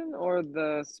Mansion or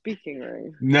the speaking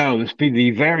ring? no,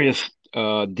 the various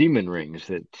demon rings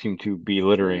that seem to be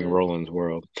littering Mm. Roland's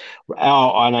world.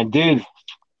 Oh, and I did.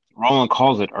 Roland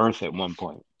calls it Earth at one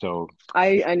point. So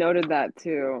I noted that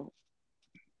too.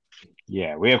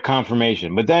 yeah, we have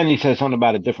confirmation. But then he says something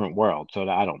about a different world. So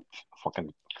I don't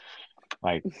fucking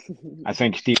like. I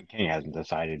think Stephen King hasn't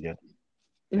decided yet.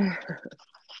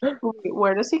 Wait,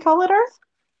 where does he call it Earth?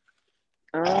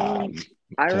 Um,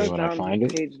 I tell you wrote when I down the find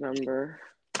it. page number.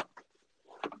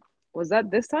 Was that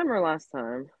this time or last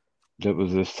time? It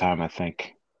was this time, I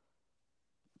think.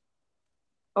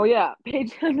 Oh yeah,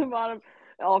 page on the bottom,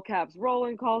 all caps.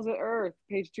 Roland calls it Earth.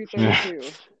 Page 232.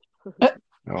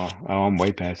 I'm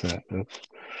way past that. That's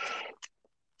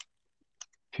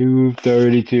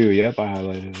 232. Yep, I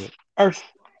highlighted it. Earth,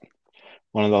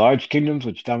 one of the large kingdoms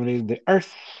which dominated the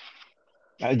Earth.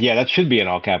 Yeah, that should be in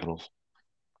all capitals.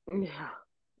 Yeah.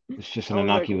 It's just I an was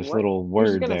like, innocuous what? little You're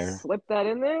just word gonna there. slip that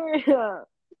in there?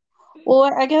 Well,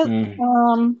 I guess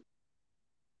Mm,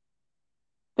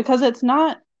 because it's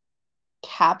not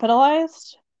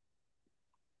capitalized,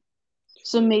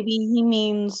 so True. maybe he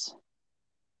means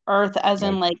Earth as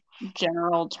in like like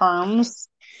general terms.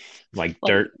 like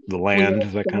Like dirt, the we land, are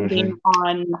that kind of standing thing.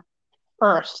 on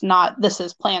Earth, not this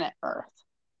is planet Earth.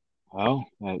 Oh,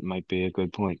 that might be a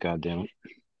good point. God damn it!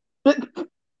 But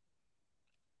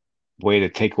Way to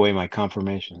take away my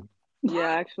confirmation. Yeah,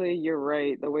 actually, you're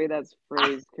right. The way that's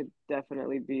phrased could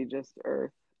definitely be just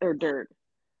Earth or dirt.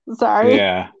 sorry.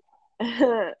 Yeah,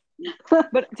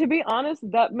 But to be honest,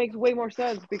 that makes way more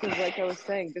sense because, like I was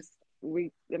saying,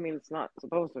 I mean, it's not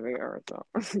supposed to be Earth, so.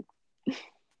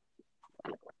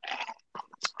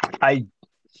 I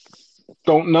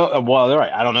don't know. Well, all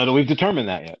right. I don't know that we've determined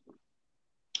that yet.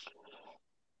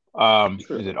 Is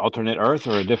True. it alternate Earth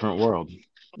or a different world?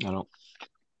 I don't.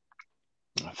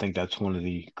 I think that's one of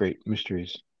the great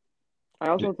mysteries. I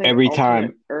also think Every alternate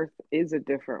time, Earth is a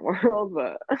different world,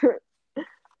 but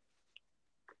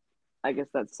I guess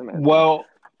that's semantics. well,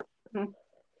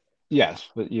 yes,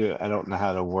 but I don't know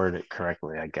how to word it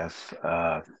correctly. I guess.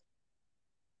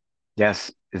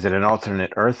 Yes, is it an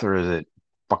alternate Earth or is it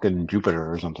fucking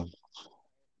Jupiter or something?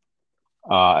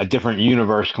 A different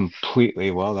universe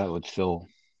completely. Well, that would still.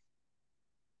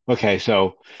 Okay,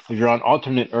 so if you're on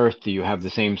alternate Earth, do you have the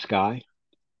same sky?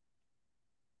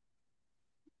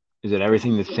 Is it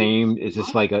everything the same? Is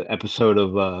this like an episode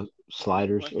of Good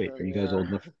Sliders? Wait, are question. you guys Yeah. old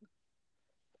enough?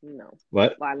 No.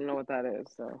 What? Well, I don't know what that is,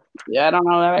 so. Yeah, I don't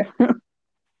know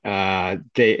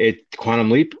that.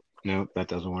 Quantum Leap? No, that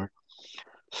doesn't work.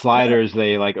 Sliders,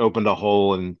 they like opened a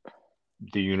hole in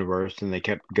the universe and they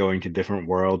kept going to different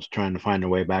worlds trying to find a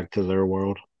way back to their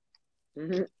world.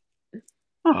 Hmm.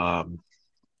 Um,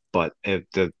 but it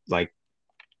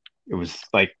was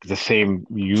like the same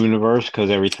universe because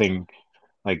everything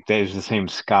like there's the same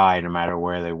sky no matter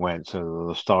where they went. So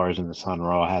the stars and the sun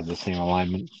were all had the same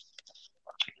alignment.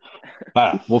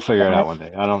 We'll figure it out one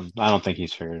day. I don't think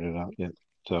he's figured it out yet.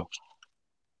 So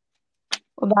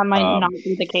Well, that might not um,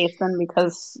 be the case then,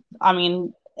 because I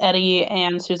mean, Eddie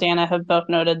and Susanna have both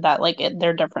noted that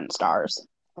they're different stars.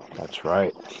 that's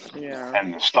right. Yeah.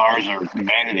 And the stars are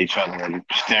mad at each other and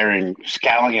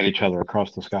scowling at each other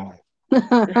across the sky.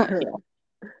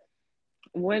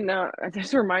 When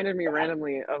this reminded me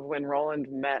randomly of when Roland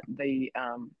met the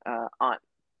Aunt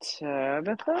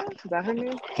Tabitha. Is that her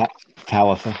name?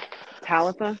 Talitha.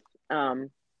 Talitha. Um,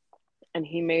 and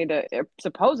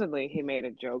supposedly he made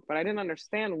a joke, but I didn't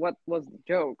understand what was the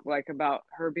joke, like about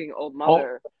her being old Oh,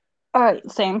 mother. All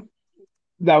right, same.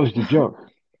 That was the joke.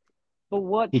 But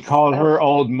what He called her else?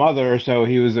 old mother, so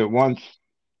he was at once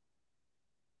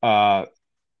uh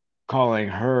calling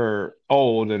her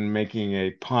old and making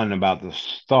a pun about the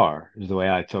star, is the way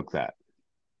I took that.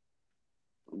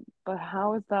 But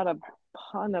how is that a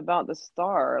pun about the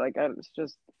star? Like, it's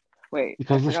just. Wait, I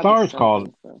Because forgot the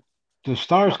sentence. the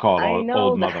star's No, called I old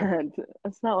know mother. that.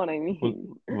 That's not what I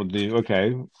Well, mean.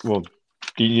 okay. Well,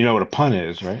 you know what a pun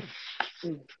is, right?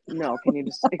 No, can you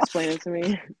just explain it to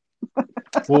me?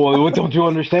 Well, what don't you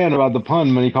understand about the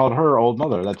pun when he called her old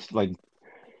mother? That's like,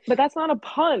 But that's not a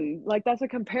pun. Like, that's a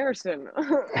comparison.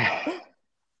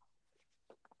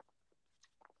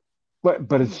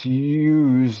 but it's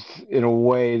used in a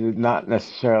way that's not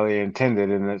necessarily intended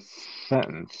in this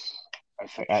sentence. I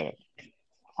think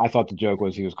I thought the joke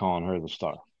was he was calling her the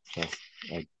star. So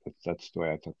like that's the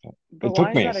way I took that. But It took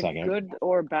why is me a that a second. good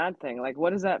or bad thing? Like,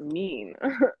 what does that mean?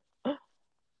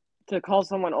 To call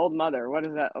someone old mother, what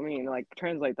does that mean? Like,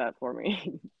 translate that for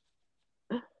me.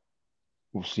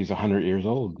 Well, she's 100 years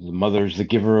old. The mother's the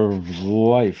giver of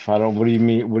life. I don't. What do you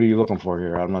mean? What are you looking for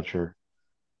here? I'm not sure.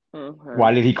 Why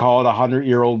Okay. did he call it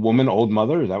 100-year-old woman old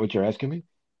mother? Is that what you're asking me?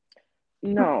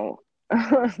 No.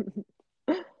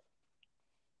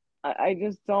 I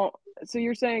just don't. So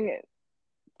you're saying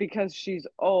because she's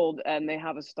old and they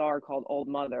have a star called Old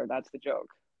Mother, that's the joke.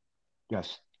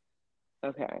 Yes.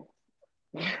 Okay.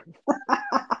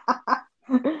 I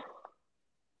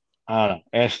don't know.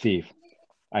 Ask Steve.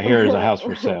 I hear there's a house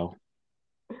for sale.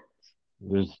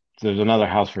 There's another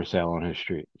house for sale on his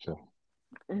street. So,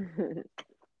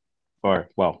 or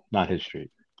well, not his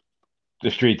street. The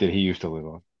street that he used to live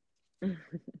on.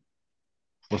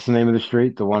 What's the name of the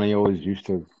street? The one he always used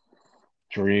to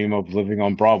dream of living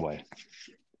on Broadway.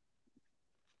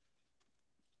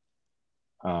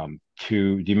 Do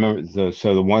you remember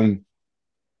the one?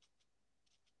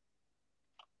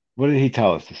 What did he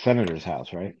tell us? The senator's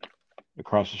house, right?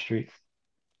 Across the street.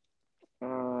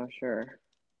 Sure.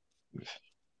 I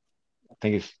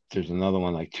think there's another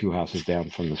one like two houses down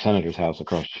from the senator's house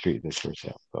across the street that's for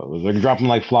sale. So they're dropping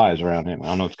like flies around him. I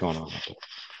don't know what's going on.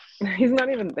 He's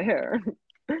not even there.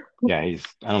 Yeah, I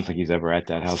don't think he's ever at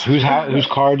that house. Whose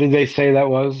car did they say that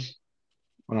was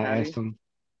when I asked Tabby. him?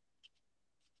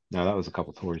 No, that was a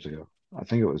couple tours ago. I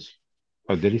think it was.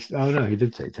 Oh, did he? Oh no, he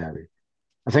did say Tabby.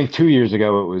 I think 2 years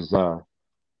ago it was Oh,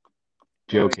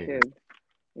 Joe the King. kid.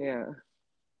 Yeah.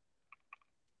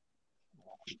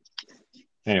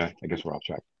 Anyway, I guess we're off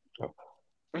track. So,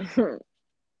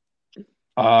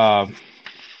 what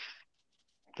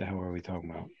the hell were we talking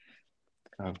about?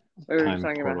 We were just Time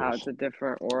talking about how portals. it's a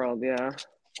different world, yeah.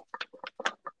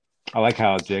 I like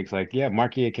how Jake's like, yeah,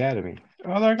 Marquee Academy.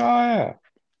 Oh, like, oh yeah,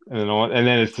 and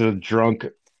then it's the drunk,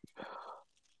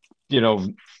 you know,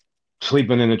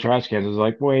 sleeping in the trash cans. It's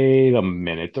like, wait a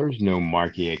minute, there's no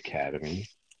Marquee Academy.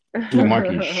 There's a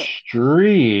Marquee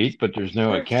Street, but there's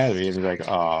no Academy. And it's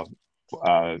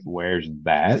like, where's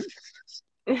that?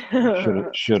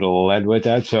 Should have led with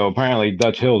that. So apparently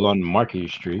Dutch Hill's on Marquee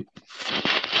Street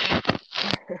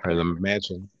or the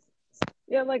mansion.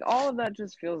 Yeah, like all of that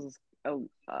just feels.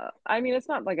 I mean, it's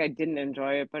not like I didn't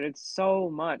enjoy it, but it's so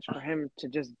much for him to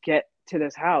just get to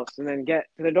this house and then get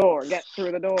to the door, get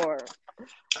through the door.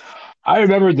 I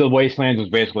remember the Wastelands was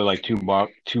basically like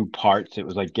two parts. It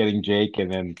was like getting Jake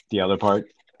and then the other part.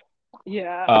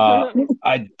 Yeah. Uh,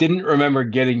 I didn't remember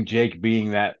getting Jake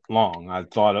being that long. I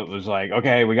thought it was like,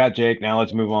 okay, we got Jake, now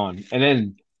let's move on. And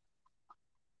then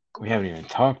we haven't even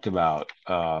talked about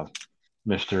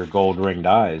Mr. Gold Ringed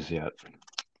Eyes yet.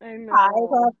 I I know.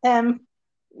 love him.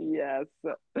 Yes.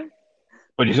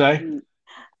 What'd you say?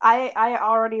 I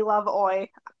already love Oi,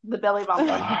 the belly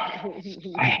bumper.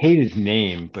 I hate his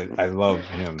name, but I love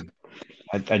him.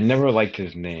 I never liked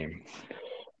his name,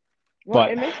 Well,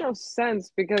 but it makes no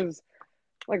sense because,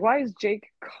 like, why is Jake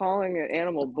calling an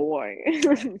animal boy?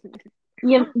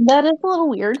 Yeah, that is a little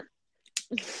weird.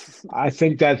 I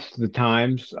think that's the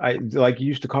times. I like you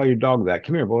used to call your dog that.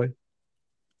 Come here, boy.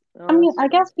 I Oh, mean, that's I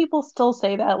true. guess people still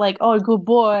say that, like, "Oh, good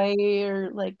boy,"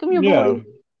 or like, "Come here, boy."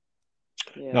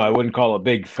 Yeah. No, I Yeah. wouldn't call a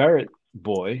big ferret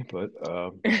boy, but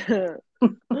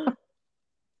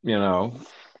you know,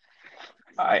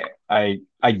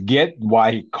 I get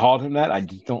why he called him that. I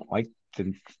just don't like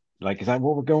the like. Is that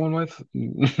what we're going with?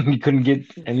 You couldn't get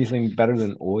anything better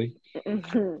than Oi.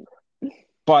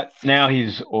 But now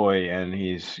he's Oi, and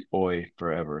he's Oi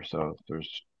forever. So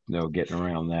there's no getting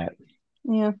around that.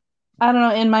 Yeah. I don't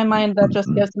know. In my mind, that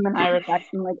just gives him an Irish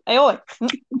accent, like, "Hey, oi."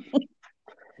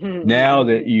 Now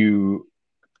that you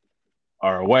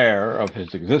are aware of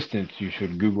his existence, you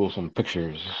should Google some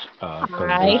pictures because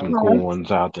I there's some cool have.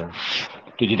 ones out there.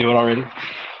 Did you do it already?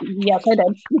 Yes, I did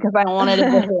because I wanted a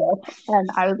visual, and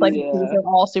I was like, these Yeah. are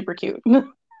all super cute.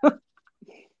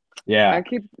 Yeah. I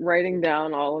keep writing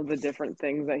down all of the different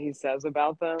things that he says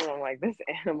about them. I'm like, this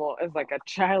animal is like a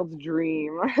child's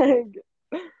dream.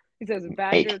 Like he says,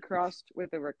 badger Hey. crossed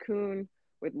with a raccoon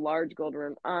with large gold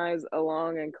rimmed eyes, a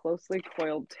long and closely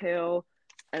coiled tail.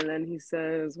 And then he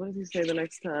says, what does he say the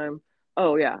next time?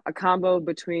 Oh yeah, a combo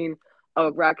between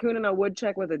a raccoon and a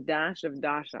woodchuck with a dash of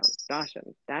Dachshund.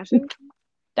 Dashing.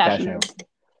 Dachshund.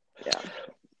 Yeah.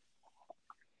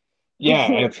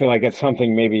 Yeah, I feel like it's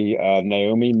something maybe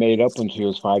Naomi made up when she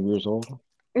was 5 years old.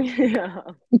 Yeah.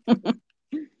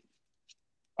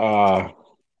 Uh,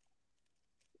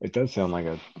 it does sound like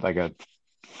a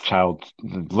child,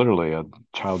 literally a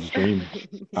child's dream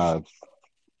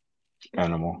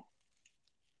animal.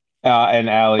 And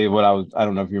Allie, I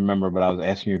don't know if you remember, but I was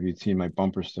asking you if you'd seen my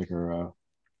bumper sticker.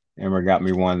 Amber got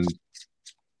me one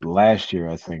last year,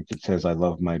 I think, that says "I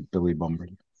love my Billy Oh, Bumbler,"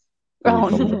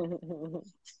 Oh,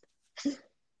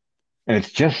 and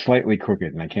it's just slightly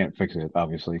crooked, and I can't fix it,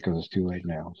 obviously, because it's too late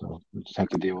now. So I just have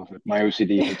to deal with it. My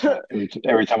OCD hits no. that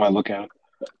every time I look at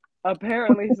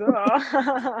Apparently so.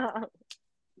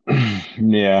 it.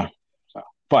 Yeah.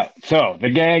 So the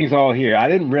gang's all here. I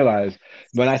didn't realize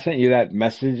when I sent you that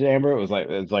message, Amber. It was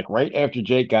like right after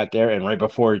Jake got there and right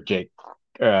before Jake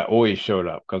always showed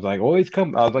up because like always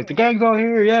come. I was like the gang's all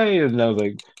here, yay! And I was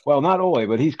like, well, not always,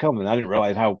 but he's coming. I didn't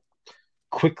realize how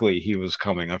quickly he was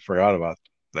coming. I forgot about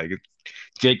like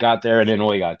Jake got there and then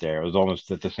Oi got there. It was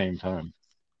almost at the same time.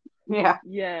 yeah.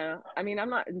 Yeah, I mean, I'm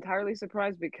not entirely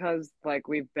surprised because, like,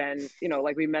 we've been,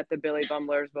 like, we met the Billy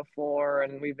Bumblers before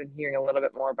and we've been hearing a little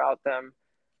bit more about them.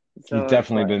 He's So it's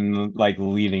definitely like, been like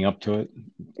leading up to it.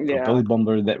 A yeah. Billy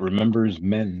Bumbler that remembers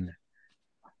men.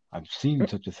 I've seen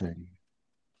such a thing.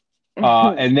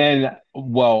 And then,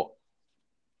 well,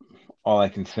 all I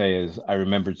can say is I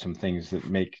remembered some things that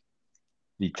make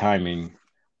the timing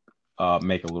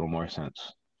make a little more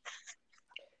sense.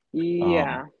 Um,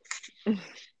 Yeah.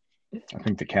 I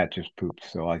think the cat just pooped,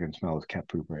 so I can smell his cat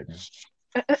poop right now.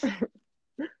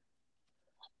 I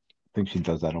think she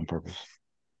does that on purpose.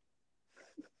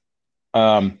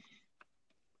 Um,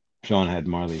 Sean had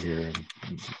Marley here,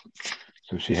 and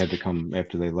so she had to come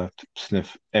after they left,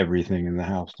 sniff everything in the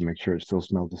house to make sure it still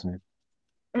smelled the same.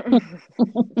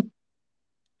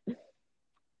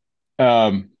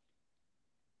 Um,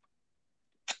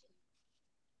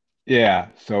 yeah.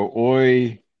 So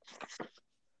Oi,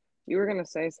 You were gonna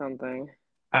say something.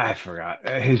 I forgot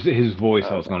his voice.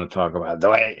 I was Okay. going to talk about the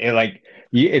way like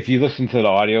if you listen to the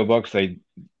audiobooks,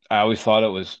 I always thought it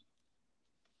was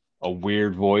a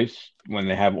weird voice when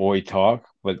they have Oi talk,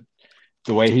 but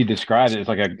the way he described it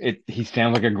is he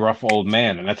sounds like a gruff old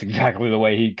man, and that's exactly the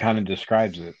way he kind of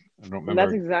describes it. I don't That's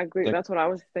remember exactly like that's what I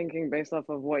was thinking based off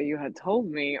of what you had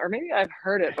told me, or maybe I've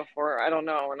heard it before. I don't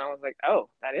know, and I was like, "Oh,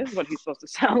 that is what he's supposed to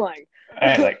sound like."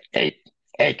 like hey,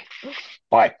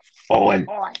 boy, Owen.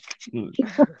 Boy.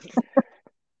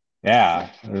 Yeah,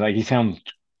 like he sounds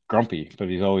grumpy, but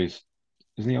isn't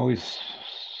he always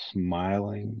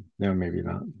smiling? No, maybe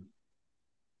not.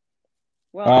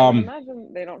 Well, I would Um,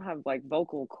 imagine they don't have like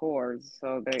vocal cords,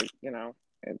 so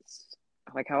it's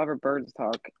like however birds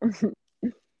talk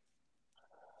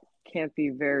can't be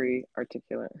very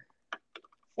articulate.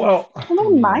 well, And I I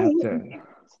mean, you have might, to.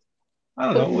 I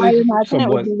don't but know. I He's imagine it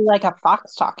would somewhat. be like a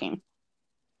fox talking.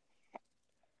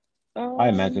 I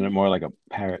imagine it Um, more like a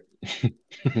parrot.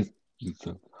 It's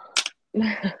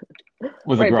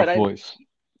with a right, but gruff I'm voice.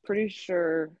 pretty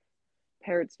sure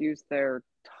parrots use their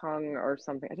tongue or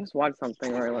something. I just watched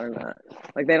something where I learned that.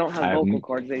 Like they don't have I have vocal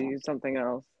cords, they use something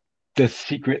else. The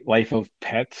Secret Life of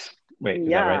Pets. Wait, is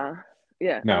that right? Yeah.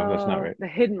 Yeah. No, that's not right. The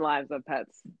hidden lives of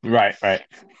pets. Right, right.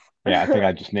 Yeah, I think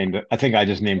I That's just named it. I think I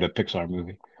just named a Pixar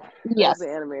movie. Yes, the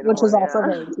animated which is one, also yeah.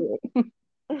 very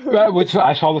cute. Which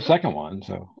I saw the second one.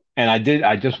 So, and I did.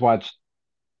 I just watched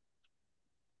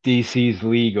DC's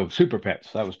League of Super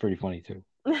Pets. That was pretty funny too.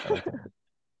 I thought.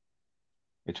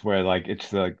 It's where like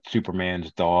it's like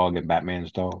Superman's dog and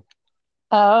Batman's dog,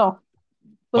 Oh,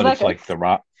 was but that it's good? like The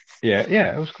Rock. Yeah,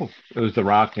 yeah, it was cool. It was The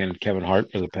Rock and Kevin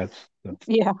Hart for the pets. So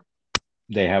Yeah.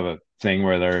 they have a thing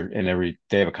where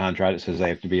they have a contract that says they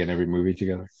have to be in every movie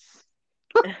together.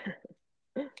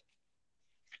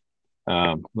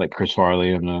 Like Chris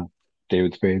Farley and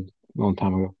David Spade a long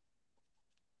time ago.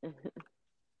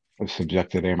 I've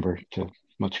subjected Amber to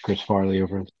much Chris Farley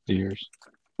over the years.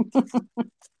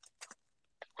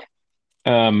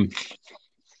 Um,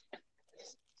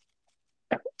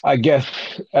 I guess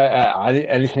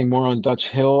anything more on Dutch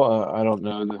Hill? I don't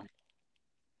know.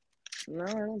 No,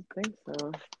 I don't think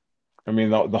so. I mean,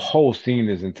 the whole scene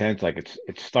is intense. Like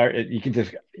you can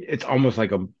just, it's almost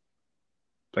like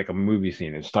a movie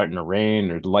scene. It's starting to rain.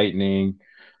 There's lightning.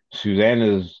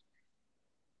 Susanna's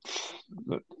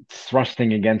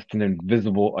thrusting against an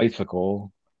invisible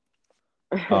icicle.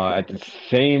 At the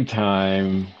same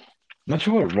time, I'm not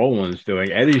sure what Roland's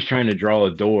doing. Eddie's trying to draw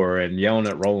a door and yelling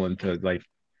at Roland to like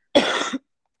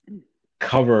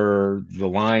cover the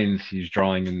lines he's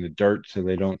drawing in the dirt so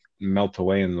they don't melt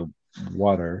away in the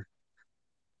water.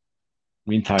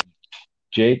 Meantime,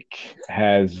 Jake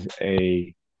has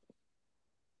a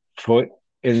foot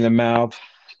in the mouth.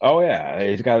 Oh yeah,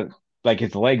 he's got like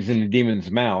his legs in the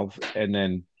demon's mouth, and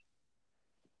then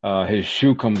his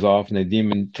shoe comes off, and the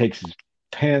demon takes his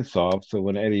pants off. So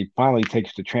when Eddie finally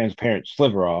takes the transparent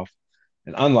sliver off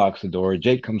and unlocks the door,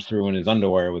 Jake comes through in his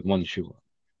underwear with one shoe on.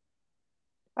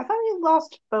 I thought he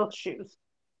lost both shoes.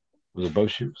 Was it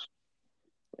both shoes?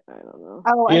 I don't know.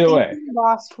 Oh, I Either think way, he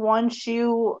lost one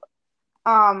shoe.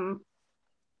 I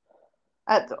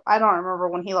don't remember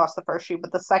when he lost the first shoe,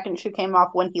 but the second shoe came off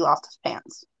when he lost his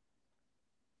pants.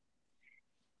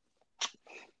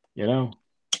 you know,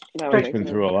 That would Jake's make been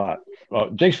sense. through a lot. Well,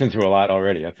 Jake's been through a lot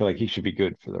already. I feel like he should be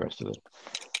good for the rest of it.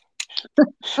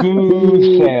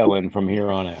 Smooth sailing from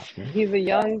here on out. He's a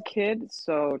young kid,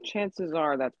 so chances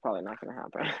are that's probably not going to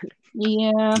happen.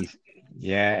 Yeah.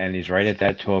 Yeah, and he's right at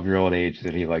that 12-year-old age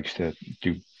that he likes to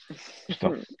do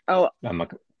stuff. Oh, I'm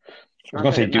not, I was not gonna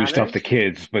that say it do stuff matters, to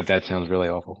kids, but that sounds really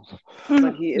awful.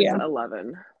 but he is Yeah.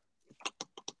 11.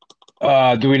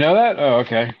 Do we know that? Oh,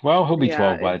 okay. Well, he'll be Yeah,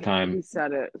 12 by the he time,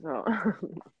 said it, so.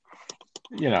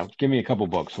 give me a couple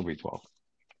books, he'll be 12.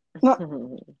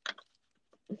 No.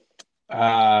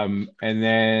 And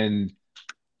then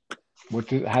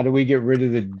how do we get rid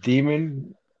of the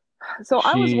demon? So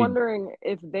I was wondering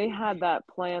if they had that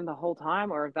plan the whole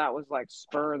time or if that was like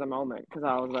spur of the moment, because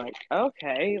I was like,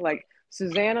 okay, like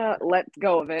Susanna let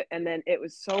go of it and then it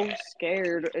was so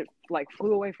scared it like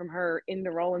flew away from her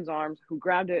into Roland's arms, who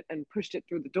grabbed it and pushed it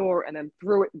through the door and then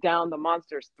threw it down the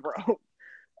monster's throat.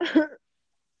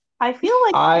 I feel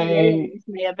like I Roland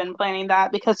may have been planning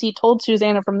that because he told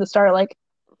Susanna from the start, like,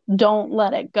 don't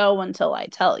let it go until I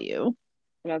tell you.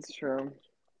 That's true.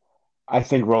 I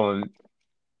think Roland,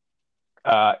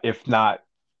 if not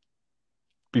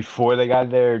before they got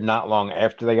there, not long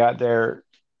after they got there,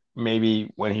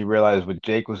 maybe when he realized what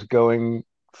Jake was going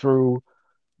through,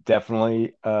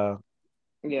 definitely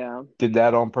Yeah. did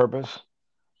that on purpose.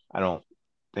 I don't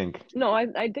think. No, I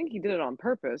think he did it on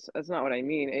purpose. That's not what I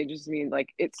mean. It just means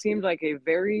like it seemed like a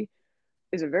very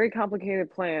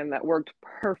complicated plan that worked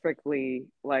perfectly.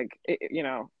 Like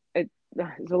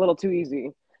it's a little too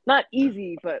easy. Not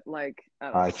easy, but like I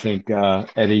don't I think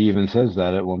Eddie even says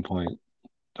that at one point.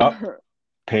 Up, know.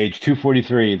 page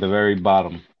 243, the very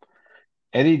bottom.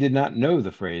 Eddie did not know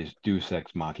the phrase "Deus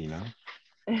ex machina,"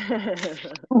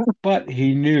 but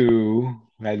he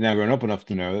had now grown up enough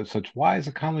to know that such wise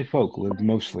and comely folk live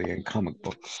mostly in comic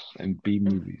books and B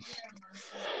movies.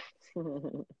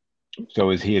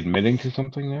 So is he admitting to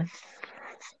something there?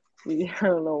 Yeah, I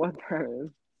don't know what that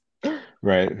is.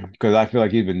 Right, because I feel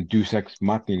like he's been Deus ex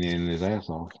machina his ass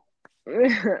off.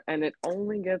 And it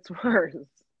only gets worse.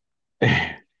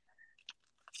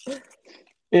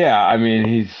 Yeah, I mean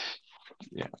he's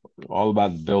all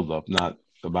about the build up, not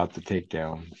about the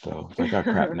takedown. So it's like, oh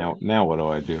crap, now what do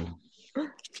I do?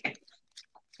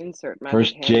 Insert magic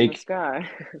First hand in the Jake. sky.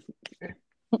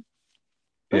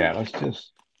 Yeah, let's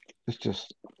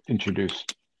just introduce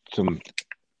some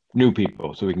new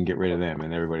people so we can get rid of them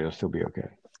and everybody will still be okay.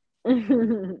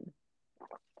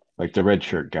 Like the red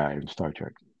shirt guy in Star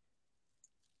Trek.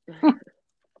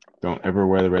 Don't ever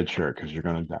wear the red shirt because you're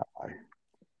gonna die.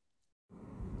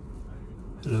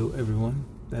 Hello everyone,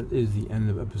 that is the end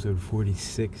of episode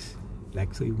 46. It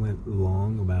actually went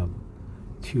long, about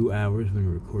 2 hours when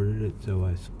we recorded it, so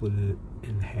I split it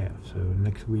in half. So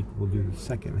next week we'll do the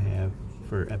second half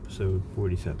for episode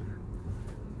 47.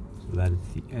 So that is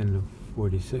the end of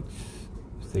 46.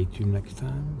 Stay tuned next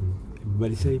time.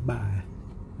 Everybody say bye.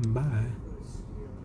 Bye.